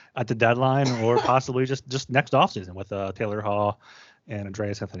trade at the deadline or possibly just next offseason with Taylor Hall and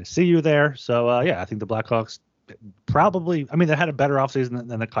Andreas Athanasiou there. So I think the Blackhawks probably, they had a better offseason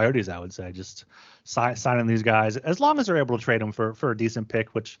than the Coyotes, I would say, just signing these guys, as long as they're able to trade them for a decent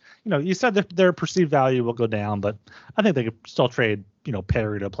pick, which, you said that their perceived value will go down, but I think they could still trade,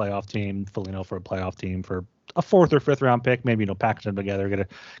 Perry to a playoff team, Foligno for a playoff team for a fourth or fifth round pick, maybe, package them together, get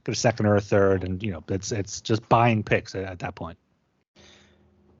a second or a third. And, it's just buying picks at that point.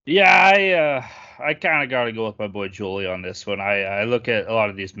 Yeah, I kind of got to go with my boy Jolie on this one. I look at a lot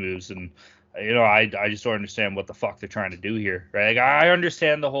of these moves and, I just don't understand what the fuck they're trying to do here, right? Like, I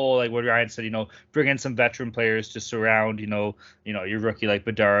understand the whole, like what Ryan said, bring in some veteran players to surround, your rookie like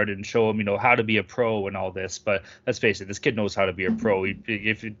Bedard and show him, how to be a pro and all this. But let's face it, this kid knows how to be a pro.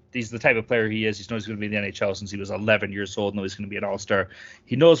 If he's the type of player he is, he knows he's going to be in the NHL since he was 11 years old, knows he's going to be an all-star.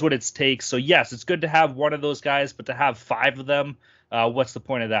 He knows what it takes. So, yes, it's good to have one of those guys, but to have five of them, What's the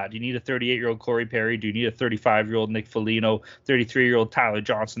point of that? Do you need a 38-year-old Corey Perry? Do you need a 35-year-old Nick Foligno, 33-year-old Tyler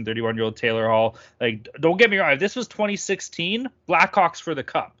Johnson, 31-year-old Taylor Hall? Like, don't get me wrong. If this was 2016, Blackhawks for the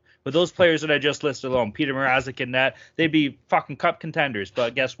Cup. With those players that I just listed alone, Peter Mrazek and net, they'd be fucking Cup contenders.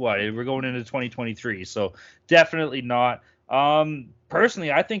 But guess what? We're going into 2023, so definitely not.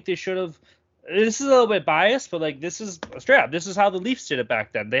 Personally, I think they should have. This is a little bit biased, but like this is straight up. This is how the Leafs did it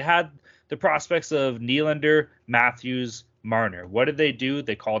back then. They had the prospects of Nylander, Matthews, Marner. What did they do?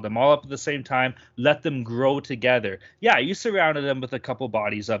 They called them all up at the same time, let them grow together. Yeah, you surrounded them with a couple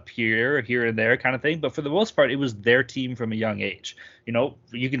bodies up here and there kind of thing, but for the most part, it was their team from a young age. You know,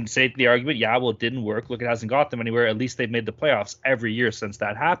 you can say the argument, yeah, well, it didn't work. Look, it hasn't got them anywhere. At least they've made the playoffs every year since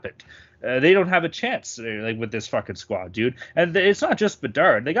that happened. They don't have a chance like with this fucking squad, dude. And it's not just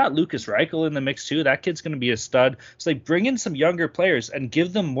Bedard. They got Lucas Reichel in the mix too. That kid's going to be a stud. So like bring in some younger players and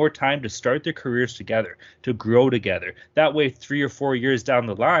give them more time to start their careers together, to grow together. That way, 3 or 4 years down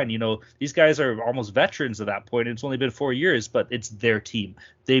the line, you know, these guys are almost veterans at that point. It's only been 4 years, but it's their team.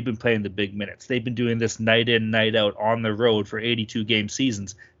 They've been playing the big minutes. They've been doing this night in, night out on the road for 82 game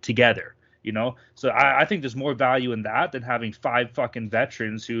seasons together. You know, so I think there's more value in that than having 5 fucking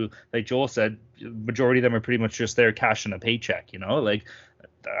veterans who, like Joel said, majority of them are pretty much just there cashing a paycheck. You know, like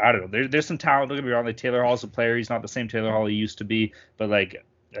I don't know. There's some talent. Don't get me wrong. Like Taylor Hall's a player. He's not the same Taylor Hall he used to be. But like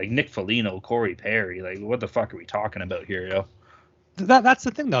Nick Foligno, Corey Perry, like what the fuck are we talking about here, yo? That's the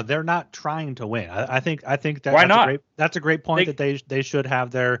thing though. They're not trying to win. I think that why not? That's a great point that they should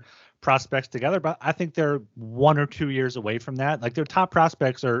have their prospects together, but I think they're 1 or 2 years away from that. Like their top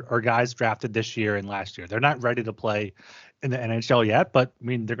prospects are guys drafted this year and last year. They're not ready to play in the NHL yet, but I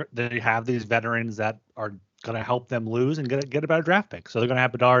mean they have these veterans that are going to help them lose and get a better draft pick. So they're going to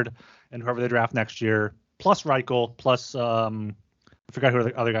have Bedard and whoever they draft next year, plus Reichel, plus I forgot who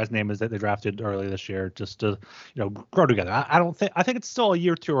the other guy's name is that they drafted early this year, just to grow together. I think it's still a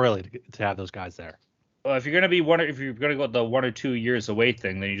year too early to have those guys there. Well, if you're going to go the 1 or 2 years away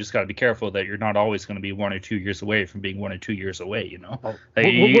thing, then you just got to be careful that you're not always going to be 1 or 2 years away from being 1 or 2 years away. You know,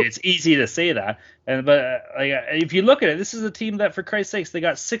 it's easy to say that, but if you look at it, this is a team that, for Christ's sakes, they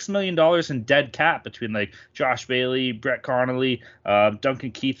got $6 million in dead cap between like Josh Bailey, Brett Connolly,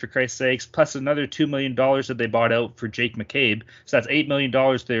 Duncan Keith, for Christ's sakes, plus another $2 million that they bought out for Jake McCabe. So that's $8 million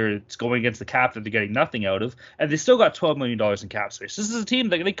there. It's going against the cap that they're getting nothing out of, and they still got $12 million in cap space. This is a team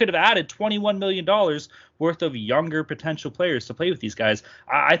that they could have added $21 million worth of younger potential players to play with these guys.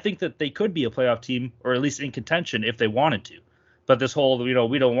 I think that they could be a playoff team, or at least in contention if they wanted to. But this whole, we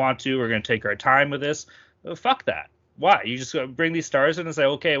don't want to, we're going to take our time with this. Fuck that. Why? You just bring these stars in and say,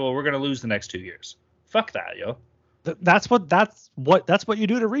 okay, well, we're going to lose the next 2 years. Fuck that, yo. That's what you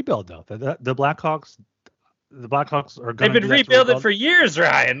do to rebuild, though. The Blackhawks are going. They've been rebuilding for years,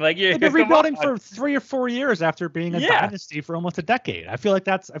 Ryan. Like they've been rebuilding for 3 or 4 years after being a dynasty for almost a decade. I feel like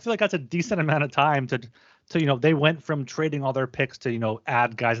that's a decent amount of time to they went from trading all their picks to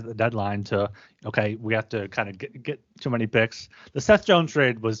add guys at the deadline to okay, we have to kind of get too many picks. The Seth Jones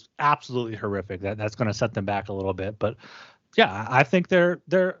trade was absolutely horrific. That's going to set them back a little bit, but yeah, I think they're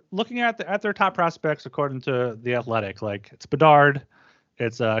looking at their top prospects according to The Athletic. Like it's Bedard,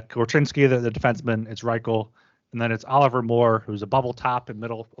 it's Korchinski, the defenseman, it's Reichel, and then it's Oliver Moore, who's a bubble top and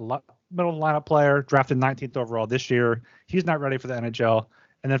middle lineup player, drafted 19th overall this year. He's not ready for the NHL.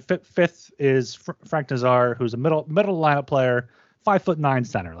 And then fifth is Frank Nazar, who's a middle lineup player, 5'9"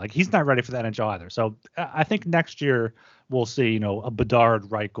 center. Like he's not ready for the NHL either. So I think next year we'll see a Bedard,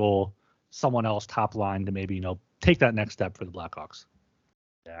 Reichel, someone else top line to maybe take that next step for the Blackhawks.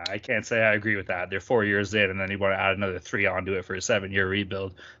 Yeah, I can't say I agree with that. They're 4 years in, and then you want to add another 3 onto it for a 7-year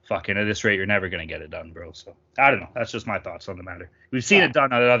rebuild. Fucking at this rate, you're never going to get it done, bro. So I don't know. That's just my thoughts on the matter. We've seen it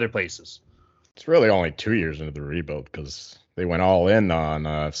done at other places. It's really only 2 years into the rebuild because they went all in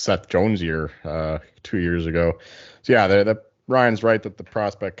on Seth Jones' year 2 years ago. So yeah, Ryan's right that the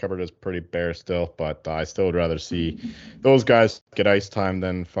prospect cupboard is pretty bare still, but I still would rather see those guys get ice time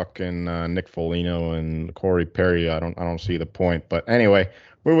than fucking Nick Foligno and Corey Perry. I don't see the point. But anyway,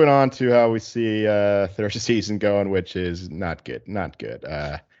 moving on to how we see their season going, which is not good.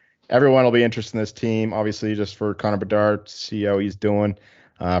 Everyone will be interested in this team, obviously, just for Connor Bedard, see how he's doing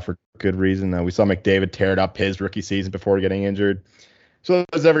for good reason. We saw McDavid tear it up his rookie season before getting injured. So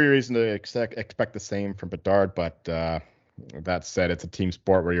there's every reason to expect the same from Bedard, but that said, it's a team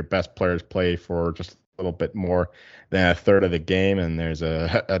sport where your best players play for just a little bit more than a third of the game, and there's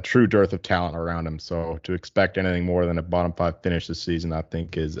a true dearth of talent around him. So to expect anything more than a bottom 5 finish this season, I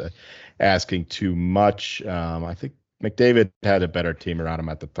think is asking too much. I think McDavid had a better team around him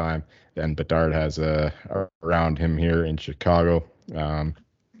at the time than Bedard has around him here in Chicago.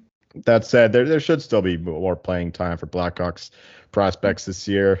 That said, there should still be more playing time for Blackhawks prospects this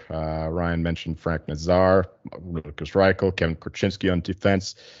year. Ryan mentioned Frank Nazar, Lucas Reichel, Kevin Korchinski on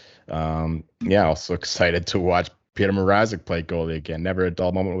defense. Also excited to watch Peter Mrazek play goalie again. Never a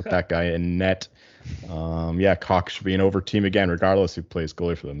dull moment with that guy in net. Cox should be an over team again, regardless who plays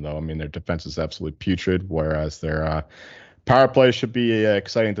goalie for them, though. I mean, their defense is absolutely putrid, whereas their power play should be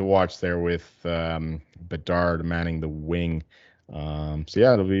exciting to watch there with Bedard manning the wing.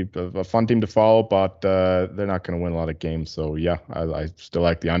 It'll be a fun team to follow, but they're not going to win a lot of games. So, I still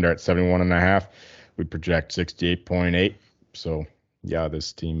like the under at 71.5. We project 68.8. So,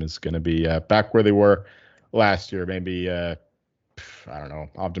 this team is going to be back where they were last year. Maybe, I don't know,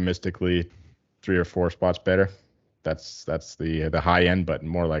 optimistically 3 or 4 spots better. That's the high end, but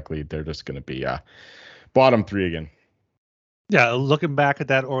more likely they're just going to be bottom 3 again. Yeah, looking back at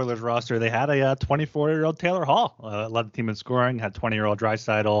that Oilers roster, they had a 24-year-old Taylor Hall. Led the team in scoring, had 20-year-old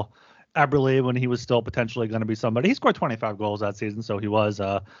Draisaitl. Eberle, when he was still potentially going to be somebody. He scored 25 goals that season, so he was.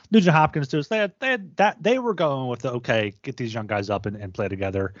 Nugent Hopkins, too. So they were going with get these young guys up and play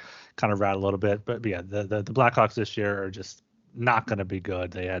together, kind of rat a little bit. But yeah, the Blackhawks this year are just not going to be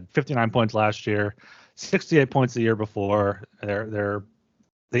good. They had 59 points last year, 68 points the year before.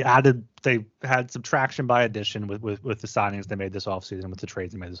 They had subtraction by addition with the signings they made this offseason, with the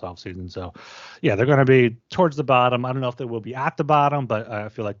trades they made this offseason. So, yeah, they're going to be towards the bottom. I don't know if they will be at the bottom, but I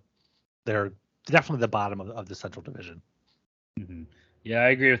feel like they're definitely the bottom of the Central Division. Mm-hmm. Yeah, I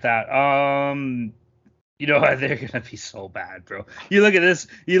agree with that. They're going to be so bad, bro. You look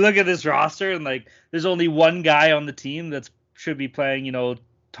at this roster, and like, there's only one guy on the team that should be playing,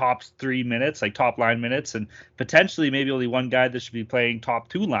 top 3 minutes, like top line minutes, and potentially maybe only one guy that should be playing top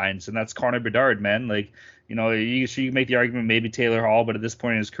 2 lines, and that's Connor Bedard, man. Like, you can make the argument maybe Taylor Hall, but at this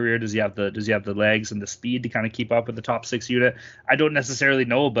point in his career, does he have the legs and the speed to kind of keep up with the top 6 unit? I don't necessarily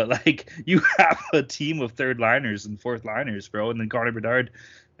know, but like, you have a team of 3rd liners and 4th liners, bro, and then Connor Bedard,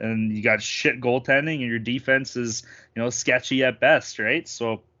 and you got shit goaltending, and your defense is, sketchy at best, right?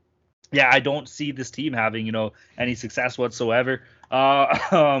 So yeah, I don't see this team having, any success whatsoever.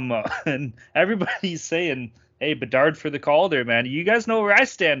 And everybody's saying, hey, Bedard for the Calder, man. You guys know where I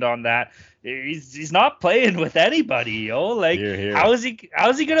stand on that. He's not playing with anybody, yo. Like, Here. how is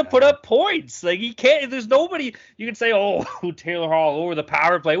he gonna put up points? Like, he can't. There's nobody you can say, oh, Taylor Hall over the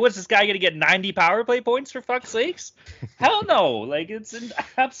power play. What's this guy gonna get 90 power play points for fuck's sakes? Hell no. Like, it's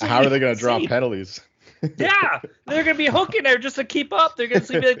absolutely. How are they gonna insane. draw penalties? Yeah, they're gonna be hooking there just to keep up. They're gonna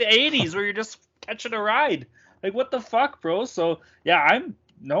be like the 80s where you're just catching a ride. Like, what the fuck, bro? So yeah, I'm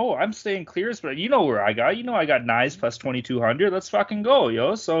staying clear. But you know where I got. I got Nyes plus 2200. Let's fucking go,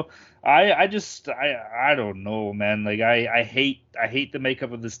 yo. So I don't know, man. Like, I hate the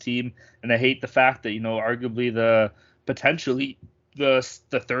makeup of this team, and I hate the fact that arguably potentially the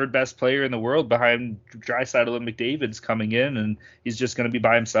 3rd best player in the world behind Draisaitl and McDavid's coming in, and he's just gonna be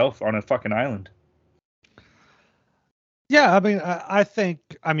by himself on a fucking island. Yeah, I'm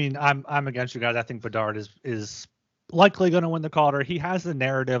against you guys. I think Bedard is likely going to win the Calder. He has the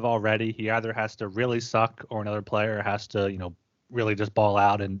narrative already. He either has to really suck or another player has to, really just ball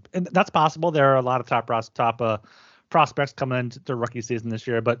out, and that's possible. There are a lot of top prospects coming into the rookie season this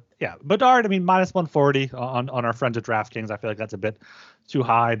year, but yeah, Bedard. Minus 140 on our friends at DraftKings. I feel like that's a bit too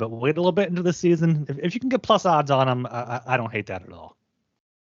high, but wait a little bit into the season. If you can get plus odds on him, I don't hate that at all.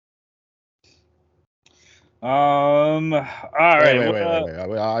 All right.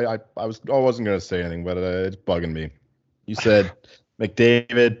 Wait. I wasn't gonna say anything, but it's bugging me. You said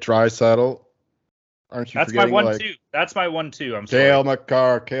McDavid, Draisaitl. Aren't you? That's my 1-2. That's my 1-2. I'm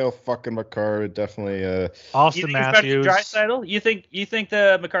sorry. Cale fucking Makar, definitely. Austin Matthews. Draisaitl? You think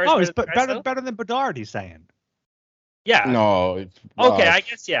the Makar? Oh, he's better than Bedard. He's saying. Yeah. No. Okay, I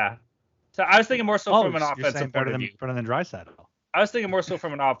guess yeah. So I was thinking more so from an offensive point of view. Better than Draisaitl. I was thinking more so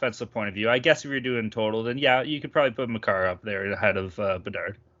from an offensive point of view. I guess if you're doing total, then yeah, you could probably put Makar up there ahead of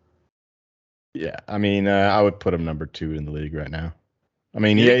Bedard. Yeah, I would put him number 2 in the league right now.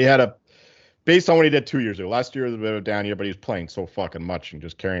 He had based on what he did 2 years ago. Last year was a bit of a down year, but he was playing so fucking much and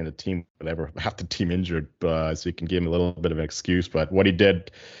just carrying the team, whatever, half the team injured, so you can give him a little bit of an excuse. But what he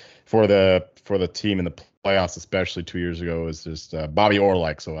did for the team in the playoffs, especially 2 years ago, is just Bobby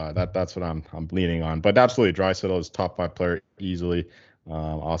Orr-like. So that's what I'm leaning on. But absolutely, Draisaitl is top 5 player easily.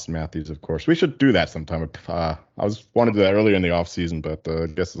 Austin Matthews, of course. We should do that sometime. I wanted to do that earlier in the offseason, but I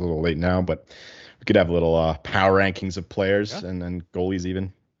guess it's a little late now. But we could have a little power rankings of players and then goalies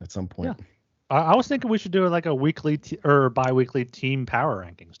even at some point. Yeah. I was thinking we should do like a weekly or bi-weekly team power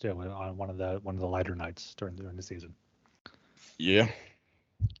rankings too on one of the lighter nights during the season. Yeah.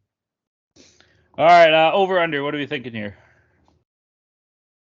 All right, over under. What are we thinking here?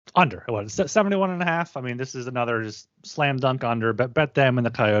 Under. What? 71.5. I mean, this is another just slam dunk under. Bet them and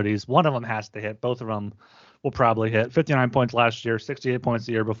the Coyotes. One of them has to hit. Both of them will probably hit. 59 points last year, 68 points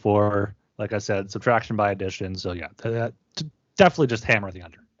the year before. Like I said, subtraction by addition. So yeah, definitely just hammer the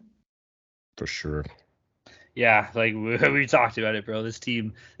under. For sure. Yeah, like we talked about it, bro. This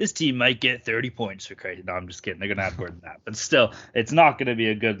team might get 30 points for crazy. No, I'm just kidding. They're gonna have more than that, but still, it's not gonna be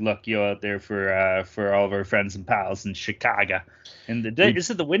a good look out there for all of our friends and pals in Chicago. And is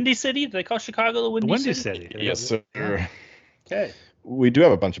it the Windy City? Do they call Chicago the Windy City? Yes, sir. Okay. We do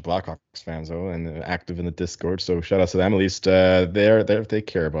have a bunch of Blackhawks fans though, and active in the Discord. So shout out to them. At least they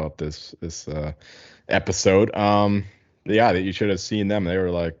care about this episode. Yeah, you should have seen them. They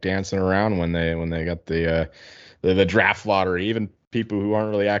were like dancing around when they got the draft lottery. Even people who aren't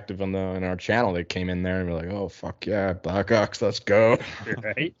really active in our channel, they came in there and were like, "Oh fuck yeah, Blackhawks, let's go!"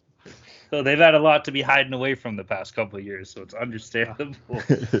 Right. So they've had a lot to be hiding away from the past couple of years, so it's understandable.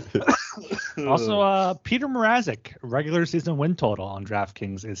 Also, Peter Mrazek regular season win total on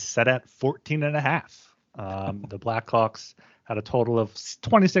DraftKings is set at 14.5. The Blackhawks had a total of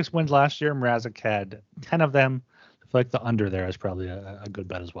 26 wins last year. Mrazek had 10 of them. I feel like the under there is probably a good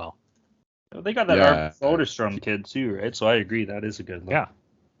bet as well. They got that Soderstrom kid too, right? So I agree that is a good look. Yeah.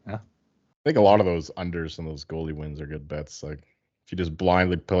 I think a lot of those unders and those goalie wins are good bets. Like if you just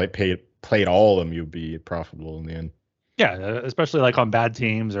blindly played all of them, you'd be profitable in the end. Yeah, especially like on bad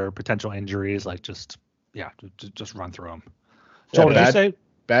teams or potential injuries. Like just run through them. So did you say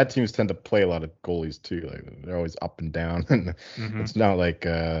bad teams tend to play a lot of goalies too? Like they're always up and down. It's not like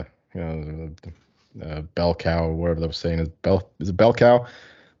bell cow or whatever they were saying. Is it bell cow?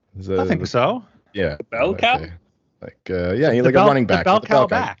 I think so. Yeah. Bell cow? He's like a running back. The bell cow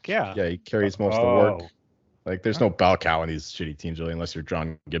back, yeah. Yeah, he carries most of the work. Like there's no bell cow in these shitty teams really, unless you're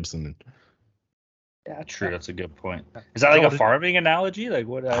John Gibson. Yeah, true. That's a good point. Is that like a farming analogy? Like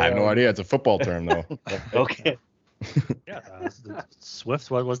what? I have no idea. It's a football term though. Okay. Swift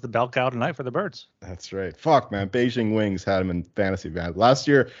was the bell cow tonight for the Birds. That's right. Fuck, man. Beijing Wings had him in fantasy van. Last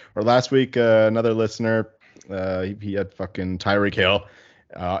week, another listener, he had fucking Tyreek Hill.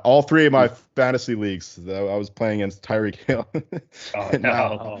 All three of my fantasy leagues, I was playing against Tyreek Hill.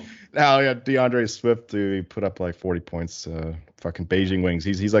 Now I got DeAndre Swift to put up like 40 points. Fucking Beijing Wings.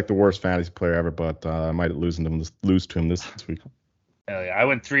 He's like the worst fantasy player ever, but I might lose to him this week. Hell yeah. I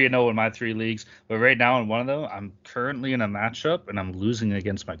went 3-0 in my 3 leagues, but right now in one of them, I'm currently in a matchup and I'm losing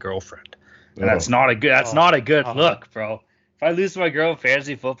against my girlfriend. And that's not a good look, bro. If I lose to my girl in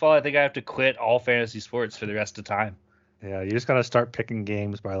fantasy football, I think I have to quit all fantasy sports for the rest of time. Yeah, you just got to start picking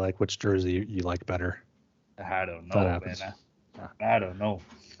games by like which jersey you like better. I don't know, man. I don't know.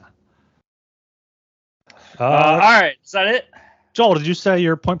 All right, is that it? Joel, did you say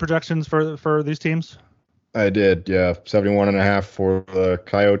your point projections for these teams? I did, yeah. 71.5 for the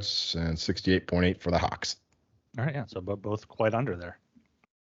Coyotes and 68.8 for the Hawks. All right, yeah. So both quite under there.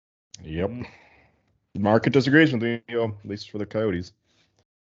 Yep. Market disagrees with me, at least for the Coyotes.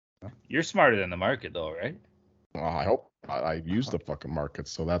 You're smarter than the market, though, right? Well, I hope. I use the fucking market,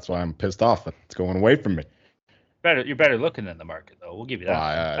 so that's why I'm pissed off. It's going away from me. You're better looking than the market, though. We'll give you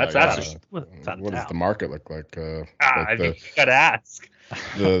that. What does the market look like? You gotta ask.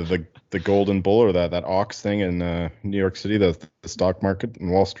 The golden bull or that ox thing in New York City, the stock market in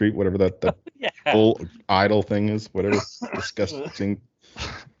Wall Street, whatever that bull idol thing is, whatever disgusting.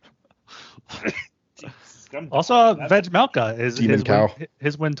 Also, Veg Melka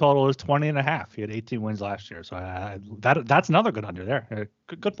his win total is 20.5. He had 18 wins last year, so that's another good under there.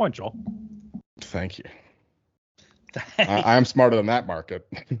 Good point, Joel. Thank you. I'm smarter than that market.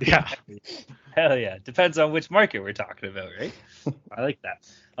 Yeah. Hell yeah. Depends on which market we're talking about, right? I like that.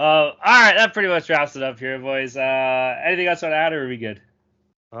 All right, that pretty much wraps it up here, boys. Anything else on add, or are we good?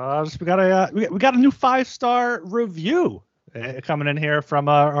 We got a new 5-star review coming in here from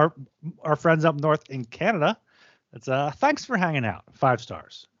our friends up north in Canada. It's thanks for hanging out. 5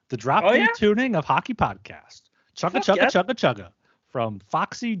 stars. The drop tuning of hockey podcast. Chugga from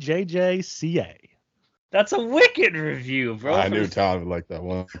Foxy JJCA. That's a wicked review, bro. I knew Todd would like that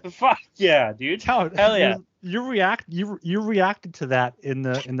one. Fuck yeah, dude. Hell yeah. You reacted to that in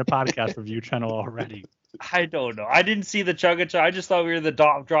the podcast review channel already. I don't know. I didn't see the chugga. I just thought we were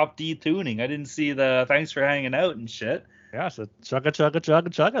the drop D tuning. I didn't see the thanks for hanging out and shit. Yeah, so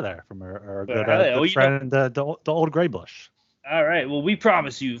chugga there from our good friend, the old gray bush. All right. Well, we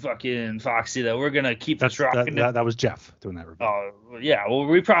promise you, fucking Foxy, that we're gonna keep this rocking. That was Jeff doing that review. Oh yeah. Well,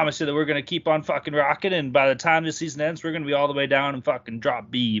 we promise you that we're gonna keep on fucking rocking, and by the time this season ends, we're gonna be all the way down and fucking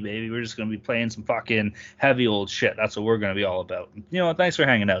drop B, baby. We're just gonna be playing some fucking heavy old shit. That's what we're gonna be all about. You know. Thanks for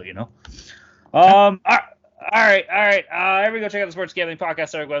hanging out. You know. All All right. Everybody go check out the Sports Gambling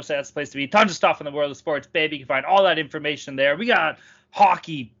Podcast Network website. That's the place to be. Tons of stuff in the world of sports, baby. You can find all that information there. We got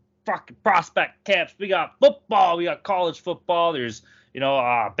hockey, fucking prospect camps. We got football. We got college football. There's,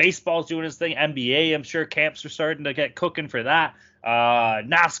 baseball's doing its thing. NBA, I'm sure camps are starting to get cooking for that.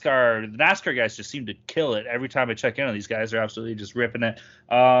 NASCAR. The NASCAR guys just seem to kill it every time I check in on these guys. They're absolutely just ripping it.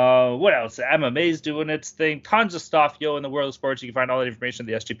 What else? MMA's doing its thing. Tons of stuff, in the world of sports. You can find all that information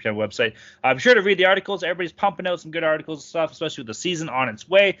on the SGPN website. I'm sure to read the articles. Everybody's pumping out some good articles and stuff, especially with the season on its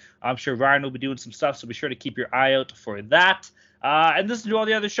way. I'm sure Ryan will be doing some stuff, so be sure to keep your eye out for that. And listen to all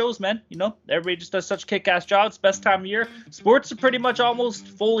the other shows, man. Everybody just does such a kick-ass job. It's the best time of year. Sports are pretty much almost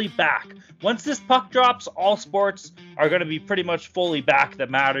fully back. Once this puck drops, all sports are going to be pretty much fully back that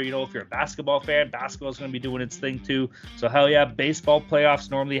matter. If you're a basketball fan, basketball's going to be doing its thing too. So hell yeah, baseball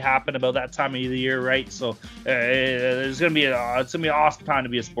playoffs normally happen about that time of the year, right? So it's going to be an awesome time to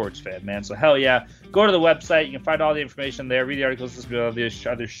be a sports fan, man. So hell yeah, go to the website. You can find all the information there. Read the articles, listen to all the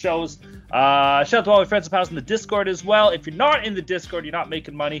other shows. Shout out to all my friends and pals in the Discord as well. If you're not in the Discord, you're not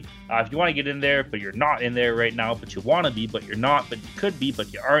making money. If you want to get in there, but you're not in there right now, but you want to be, but you're not, but you could be,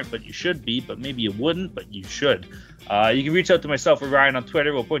 but you aren't, but you should be, but maybe you wouldn't, but you should. You can reach out to myself or Ryan on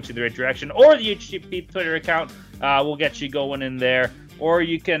Twitter. We'll point you in the right direction. Or the HGP Twitter account. We'll get you going in there. Or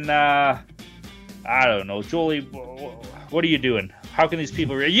you can, I don't know, Jolie, what are you doing? How can these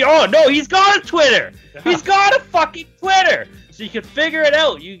people... Oh, no, he's got a Twitter! He's got a fucking Twitter! So you can figure it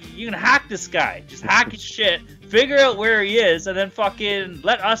out. You can hack this guy. Just hack his shit. Figure out where he is, and then fucking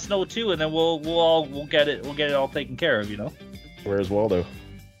let us know too, and then we'll get it all taken care of, Where's Waldo?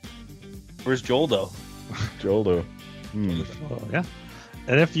 Where's Joldo? Joldo. Oh, yeah.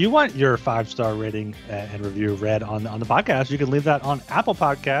 And if you want your 5-star rating and review read on the podcast, you can leave that on Apple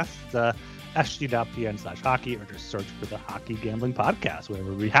Podcasts, sg.pn/hockey, or just search for the Hockey Gambling Podcast, where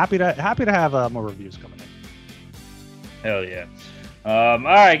we'll be happy to have more reviews coming in. Hell yeah. All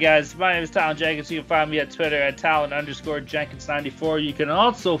right, guys. My name is Talon Jenkins. You can find me at Twitter at Talon_Jenkins94. You can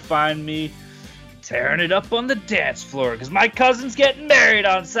also find me tearing it up on the dance floor because my cousin's getting married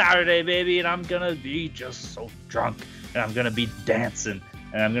on Saturday, baby, and I'm going to be just so drunk, and I'm going to be dancing,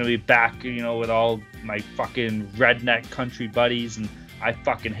 and I'm going to be back, with all my fucking redneck country buddies, and I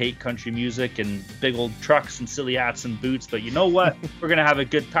fucking hate country music and big old trucks and silly hats and boots, but you know what? We're going to have a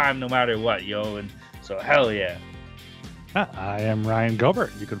good time no matter what, and so hell yeah. I am Ryan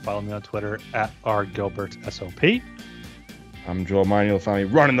Gilbert. You can follow me on Twitter at rgilbertsop. I'm Joel Mine. You'll find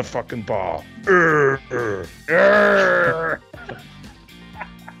me running the fucking ball.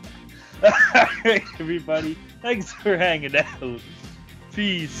 Everybody, thanks for hanging out.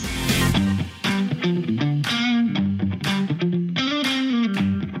 Peace.